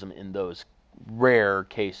baptism in those rare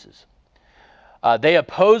cases. They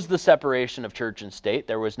opposed the separation of church and state.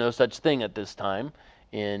 There was no such thing at this time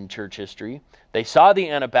in church history. They saw the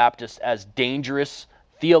Anabaptists as dangerous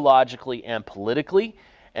theologically and politically,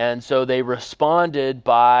 and so they responded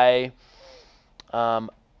by,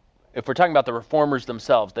 if we're talking about the reformers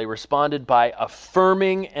themselves, they responded by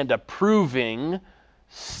affirming and approving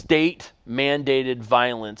state-mandated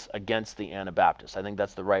violence against the Anabaptists. I think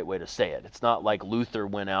that's the right way to say it. It's not like Luther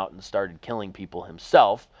went out and started killing people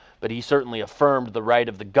himself, but he certainly affirmed the right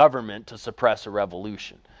of the government to suppress a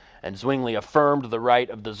revolution. And Zwingli affirmed the right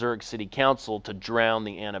of the Zurich City Council to drown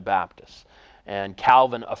the Anabaptists. And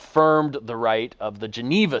Calvin affirmed the right of the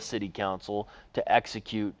Geneva City Council to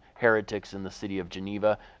execute heretics in the city of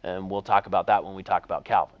Geneva, and we'll talk about that when we talk about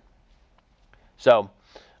Calvin. So,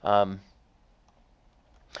 and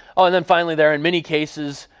then finally there, in many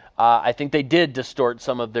cases, I think they did distort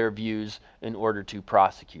some of their views in order to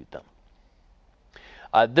prosecute them.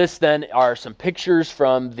 This then are some pictures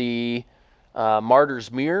from the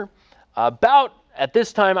Martyr's Mirror. At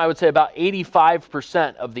this time, I would say about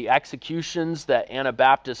 85% of the executions that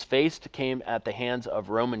Anabaptists faced came at the hands of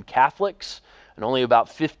Roman Catholics, and only about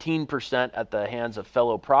 15% at the hands of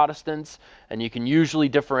fellow Protestants. And you can usually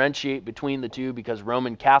differentiate between the two because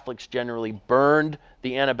Roman Catholics generally burned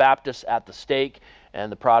the Anabaptists at the stake,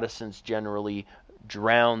 and the Protestants generally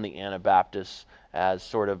drowned the Anabaptists as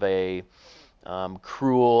sort of a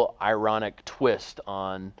cruel, ironic twist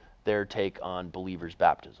on their take on believers'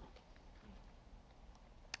 baptism.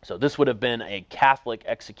 So this would have been a Catholic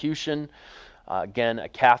execution. Again, a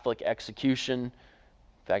Catholic execution. In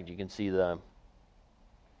fact, you can see looks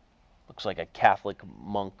like a Catholic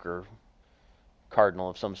monk or cardinal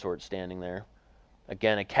of some sort standing there.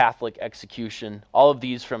 Again, a Catholic execution. All of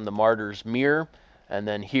these from the Martyr's Mirror. And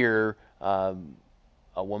then here, a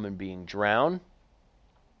woman being drowned.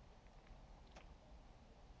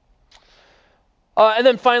 And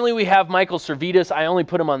then finally we have Michael Servetus. I only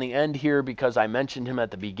put him on the end here because I mentioned him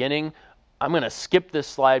at the beginning. I'm going to skip this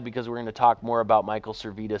slide because we're going to talk more about Michael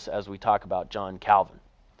Servetus as we talk about John Calvin.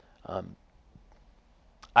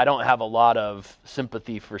 I don't have a lot of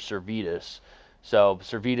sympathy for Servetus, so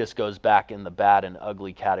Servetus goes back in the bad and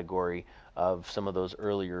ugly category of some of those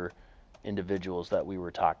earlier individuals that we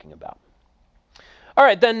were talking about. All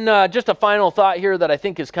right, then just a final thought here that I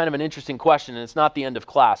think is kind of an interesting question, and it's not the end of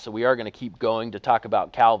class, so we are going to keep going to talk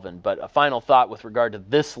about Calvin, but a final thought with regard to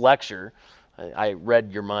this lecture. I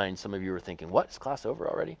read your mind. Some of you were thinking, what, is class over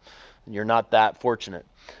already? And you're not that fortunate.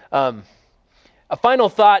 A final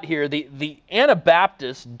thought here, the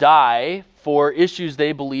Anabaptists die for issues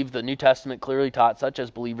they believe the New Testament clearly taught, such as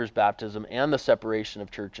believers' baptism and the separation of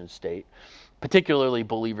church and state, particularly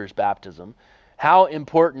believers' baptism. How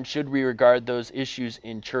important should we regard those issues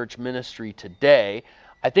in church ministry today?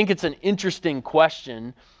 I think it's an interesting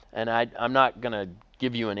question, and I'm not going to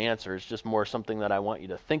give you an answer. It's just more something that I want you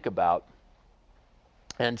to think about.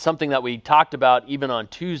 And something that we talked about even on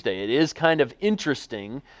Tuesday. It is kind of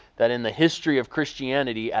interesting that in the history of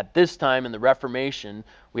Christianity at this time in the Reformation,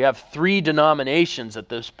 we have three denominations at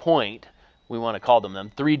this point. We want to call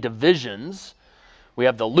them three divisions. We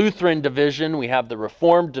have the Lutheran division, we have the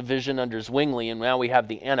Reformed division under Zwingli, and now we have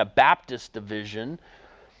the Anabaptist division.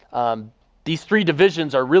 These three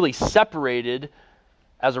divisions are really separated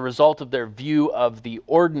as a result of their view of the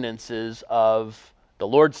ordinances of the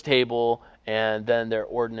Lord's table and then their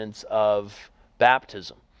ordinance of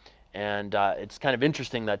baptism. And it's kind of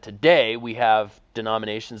interesting that today we have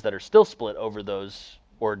denominations that are still split over those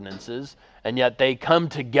ordinances, and yet they come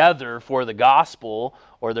together for the gospel,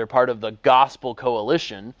 or they're part of the gospel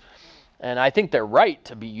coalition. And I think they're right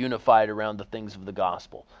to be unified around the things of the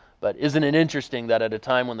gospel. But isn't it interesting that at a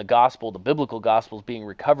time when the gospel, the biblical gospel, is being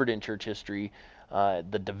recovered in church history,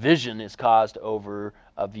 the division is caused over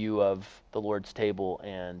a view of the Lord's table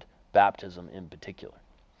and baptism in particular.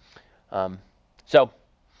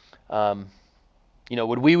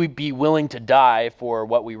 Would we be willing to die for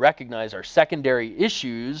what we recognize are secondary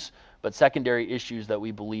issues, but secondary issues that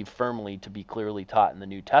we believe firmly to be clearly taught in the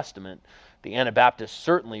New Testament? The Anabaptists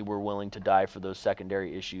certainly were willing to die for those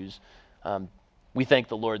secondary issues. We thank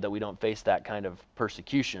the Lord that we don't face that kind of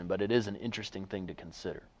persecution, but it is an interesting thing to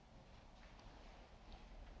consider.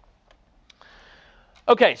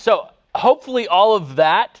 Okay, so hopefully all of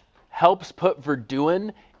that helps put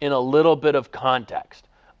Verduin in a little bit of context.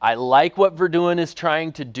 I like what Verduin is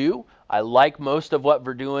trying to do. I like most of what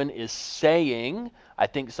Verduin is saying. I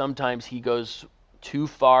think sometimes he goes too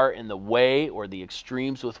far in the way or the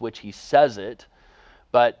extremes with which he says it.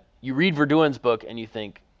 But you read Verduin's book and you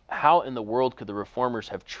think, how in the world could the Reformers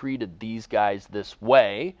have treated these guys this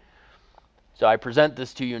way? So I present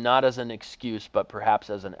this to you not as an excuse, but perhaps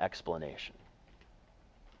as an explanation.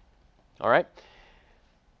 All right?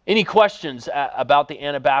 Any questions about the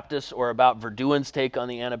Anabaptists or about Verduin's take on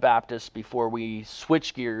the Anabaptists before we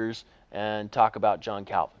switch gears and talk about John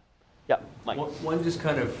Calvin? Yeah, Mike. One just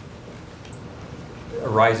kind of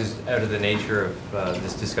arises out of the nature of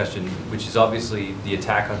this discussion, which is obviously the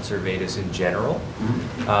attack on Servetus in general.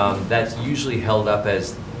 That's usually held up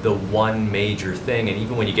as the one major thing, and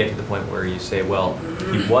even when you get to the point where you say, well,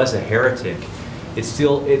 he was a heretic,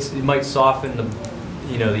 it might soften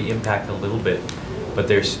the impact a little bit, but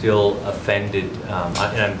they're still offended, and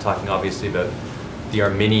I'm talking obviously about the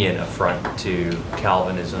Arminian affront to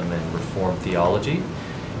Calvinism and Reformed theology.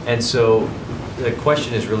 And so the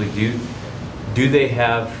question is really, do they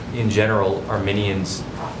have, in general, Arminians,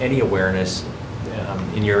 any awareness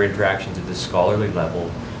in your interactions at the scholarly level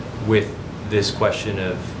with this question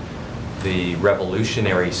of the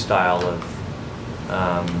revolutionary style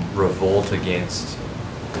of revolt against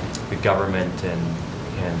the government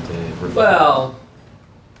and the revolt? Well,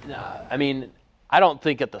 I mean, I don't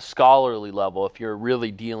think at the scholarly level, if you're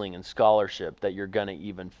really dealing in scholarship, that you're going to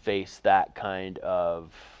even face that kind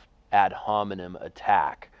of ad hominem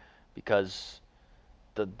attack, because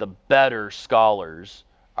the better scholars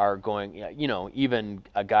are going, even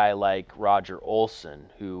a guy like Roger Olson,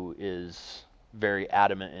 who is very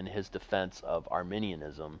adamant in his defense of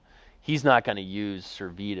Arminianism, he's not going to use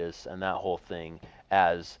Servetus and that whole thing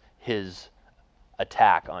as his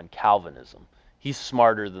attack on Calvinism. He's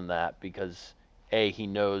smarter than that because A, he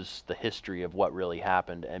knows the history of what really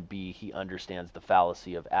happened, and B, he understands the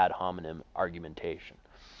fallacy of ad hominem argumentation.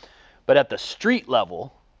 But at the street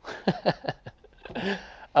level,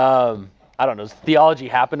 I don't know, does theology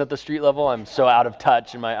happen at the street level? I'm so out of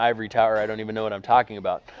touch in my ivory tower, I don't even know what I'm talking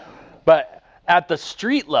about. But at the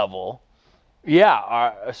street level,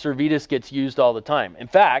 yeah, Servetus gets used all the time. In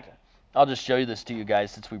fact, I'll just show you this to you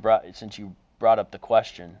guys since you brought up the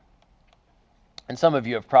question. And some of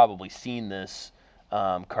you have probably seen this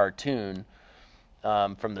cartoon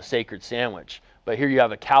from the Sacred Sandwich. But here you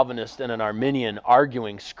have a Calvinist and an Arminian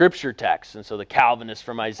arguing scripture texts. And so the Calvinist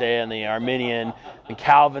from Isaiah and the Arminian, the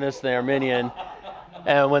Calvinist and the Arminian.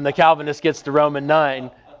 And when the Calvinist gets to Romans 9,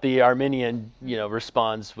 the Arminian,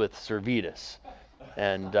 responds with Servetus.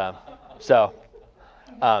 And so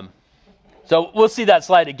we'll see that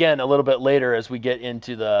slide again a little bit later as we get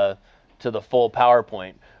into the full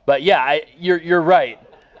PowerPoint. But yeah, you're right.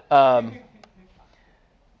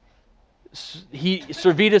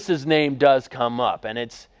 Servetus's name does come up, and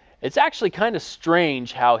it's actually kind of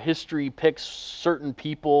strange how history picks certain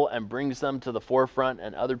people and brings them to the forefront,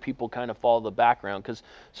 and other people kind of follow the background, because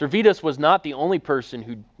Servetus was not the only person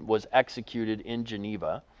who was executed in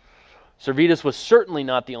Geneva. Servetus was certainly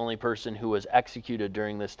not the only person who was executed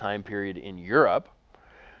during this time period in Europe.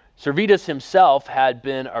 Servetus himself had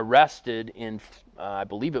been arrested in I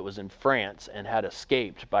believe it was in France, and had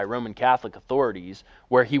escaped by Roman Catholic authorities,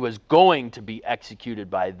 where he was going to be executed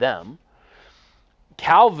by them.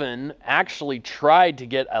 Calvin actually tried to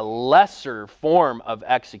get a lesser form of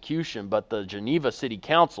execution, but the Geneva City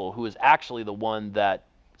Council, who is actually the one that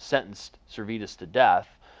sentenced Servetus to death,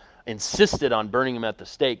 insisted on burning him at the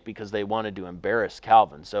stake because they wanted to embarrass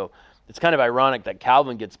Calvin. So it's kind of ironic that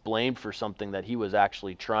Calvin gets blamed for something that he was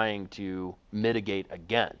actually trying to mitigate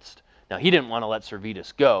against. Now, he didn't want to let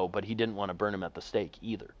Servetus go, but he didn't want to burn him at the stake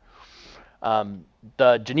either.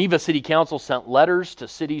 The Geneva City Council sent letters to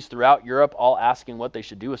cities throughout Europe, all asking what they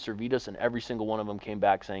should do with Servetus, and every single one of them came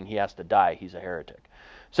back saying he has to die, he's a heretic.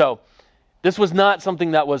 So this was not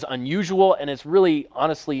something that was unusual, and it's really,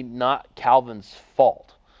 honestly, not Calvin's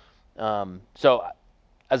fault. So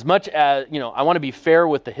as much as, I want to be fair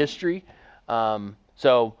with the history.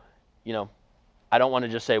 I don't want to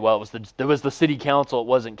just say, well, it was the city council, it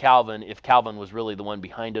wasn't Calvin, if Calvin was really the one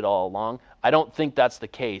behind it all along. I don't think that's the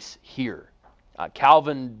case here.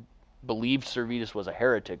 Calvin believed Servetus was a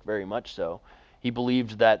heretic, very much so. He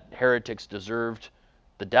believed that heretics deserved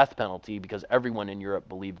the death penalty because everyone in Europe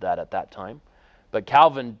believed that at that time. But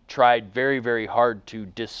Calvin tried very, very hard to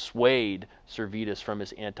dissuade Servetus from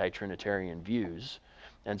his anti-Trinitarian views,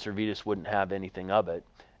 and Servetus wouldn't have anything of it.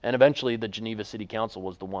 And eventually the Geneva City Council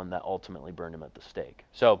was the one that ultimately burned him at the stake.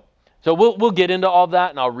 So we'll get into all that,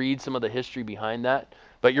 and I'll read some of the history behind that.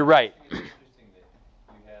 But you're right. It's interesting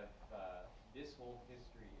that you have this whole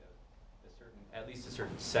history of at least a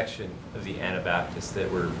certain section of the Anabaptists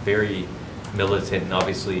that were very militant and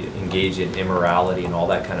obviously engaged in immorality and all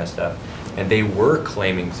that kind of stuff. And they were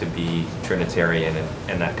claiming to be Trinitarian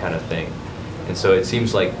and that kind of thing. And so it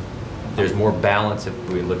seems like there's more balance if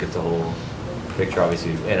we look at the whole picture,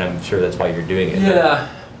 obviously, and I'm sure that's why you're doing it. Yeah.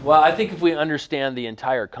 Well, I think if we understand the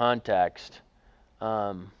entire context,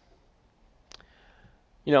 again,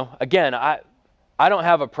 I don't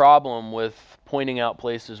have a problem with pointing out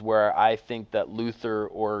places where I think that Luther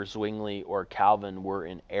or Zwingli or Calvin were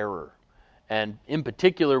in error. And in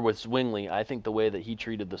particular with Zwingli, I think the way that he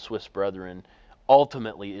treated the Swiss Brethren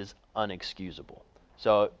ultimately is unexcusable.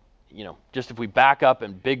 So, just if we back up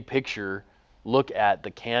and big picture look at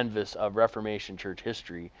the canvas of Reformation church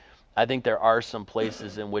history, I think there are some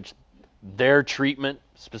places in which their treatment,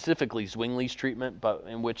 specifically Zwingli's treatment, but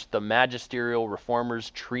in which the magisterial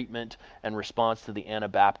reformers' treatment and response to the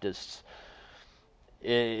Anabaptists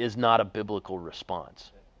is not a biblical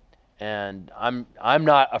response. And I'm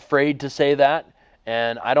not afraid to say that,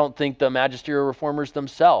 and I don't think the magisterial reformers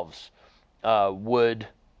themselves would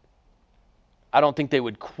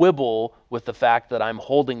quibble with the fact that I'm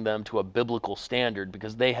holding them to a biblical standard,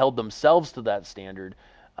 because they held themselves to that standard,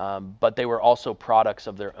 but they were also products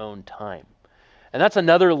of their own time. And that's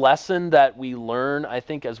another lesson that we learn, I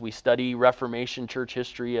think, as we study Reformation church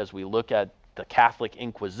history, as we look at the Catholic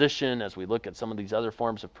Inquisition, as we look at some of these other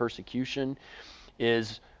forms of persecution,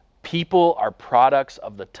 is people are products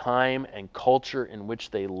of the time and culture in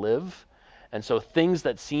which they live. And so things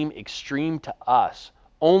that seem extreme to us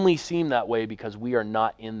only seem that way because we are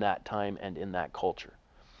not in that time and in that culture.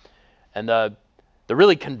 And the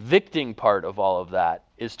really convicting part of all of that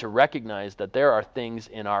is to recognize that there are things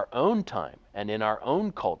in our own time and in our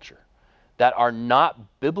own culture that are not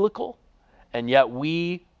biblical, and yet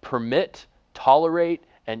we permit, tolerate,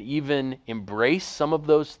 and even embrace some of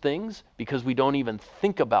those things because we don't even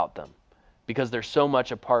think about them, because they're so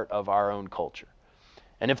much a part of our own culture.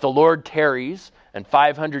 And if the Lord tarries, and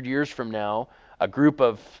 500 years from now, a group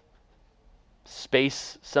of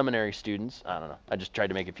space seminary students, I don't know, I just tried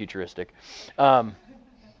to make it futuristic,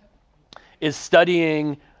 is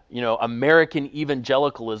studying, American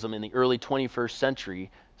evangelicalism in the early 21st century,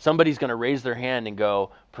 somebody's going to raise their hand and go,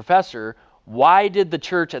 "Professor, why did the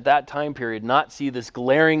church at that time period not see this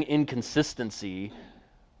glaring inconsistency?"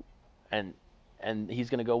 And he's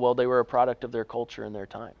going to go, "Well, they were a product of their culture and their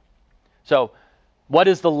time." So what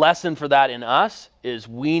is the lesson for that in us is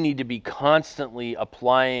we need to be constantly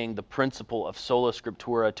applying the principle of sola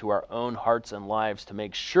scriptura to our own hearts and lives to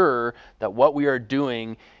make sure that what we are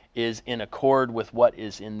doing is in accord with what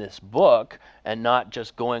is in this book, and not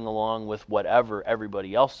just going along with whatever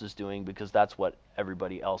everybody else is doing because that's what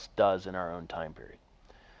everybody else does in our own time period.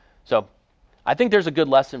 So I think there's a good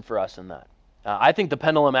lesson for us in that. I think the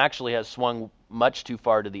pendulum actually has swung much too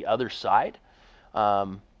far to the other side.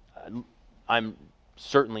 I'm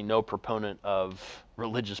certainly no proponent of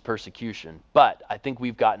religious persecution, but I think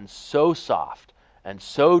we've gotten so soft and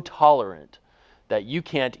so tolerant that you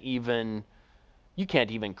can't even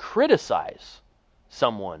criticize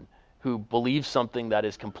someone who believes something that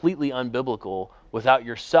is completely unbiblical without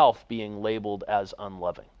yourself being labeled as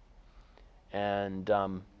unloving. And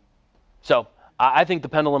so I think the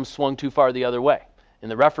pendulum swung too far the other way. In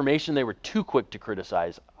the Reformation, they were too quick to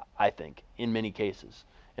criticize, I think, in many cases.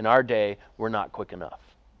 In our day, we're not quick enough.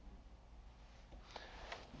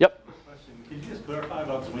 Yep. Question. Could you just clarify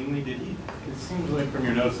about Zwingli? It seems like from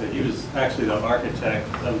your notes that he was actually the architect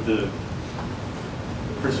of the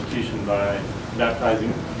persecution by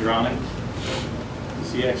baptizing Geronics.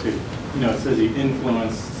 He actually, it says he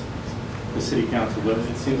influenced the city council, but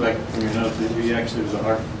it seems like from your notes that he actually was the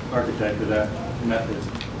architect of that method,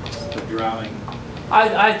 the drowning.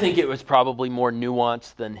 I think it was probably more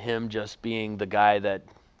nuanced than him just being the guy that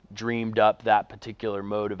dreamed up that particular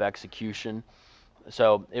mode of execution.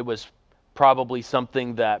 So it was probably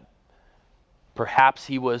something that perhaps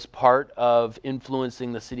he was part of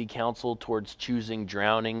influencing the city council towards choosing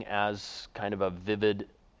drowning as kind of a vivid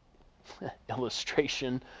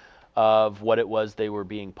illustration of what it was they were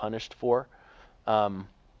being punished for.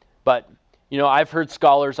 But, I've heard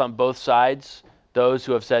scholars on both sides, those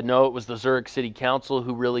who have said, no, it was the Zurich City Council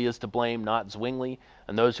who really is to blame, not Zwingli,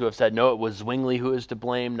 and those who have said, no, it was Zwingli who is to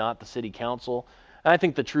blame, not the city council. And I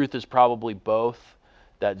think the truth is probably both,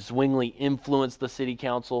 that Zwingli influenced the city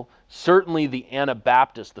council. Certainly the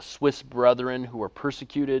Anabaptists, the Swiss Brethren who were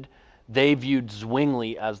persecuted, they viewed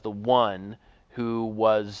Zwingli as the one who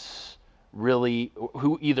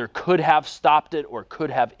either could have stopped it or could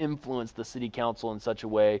have influenced the city council in such a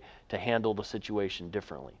way to handle the situation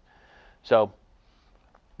differently. So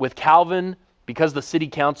with Calvin, because the city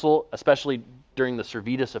council, especially during the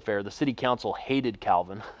Servetus affair, the city council hated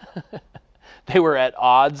Calvin. They were at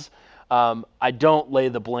odds. I don't lay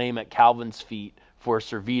the blame at Calvin's feet for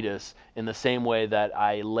Servetus in the same way that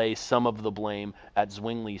I lay some of the blame at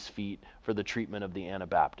Zwingli's feet for the treatment of the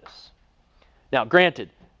Anabaptists. Now, granted,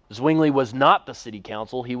 Zwingli was not the city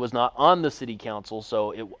council. He was not on the city council,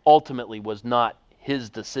 so it ultimately was not his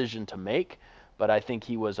decision to make, but I think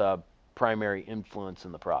he was a primary influence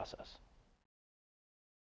in the process.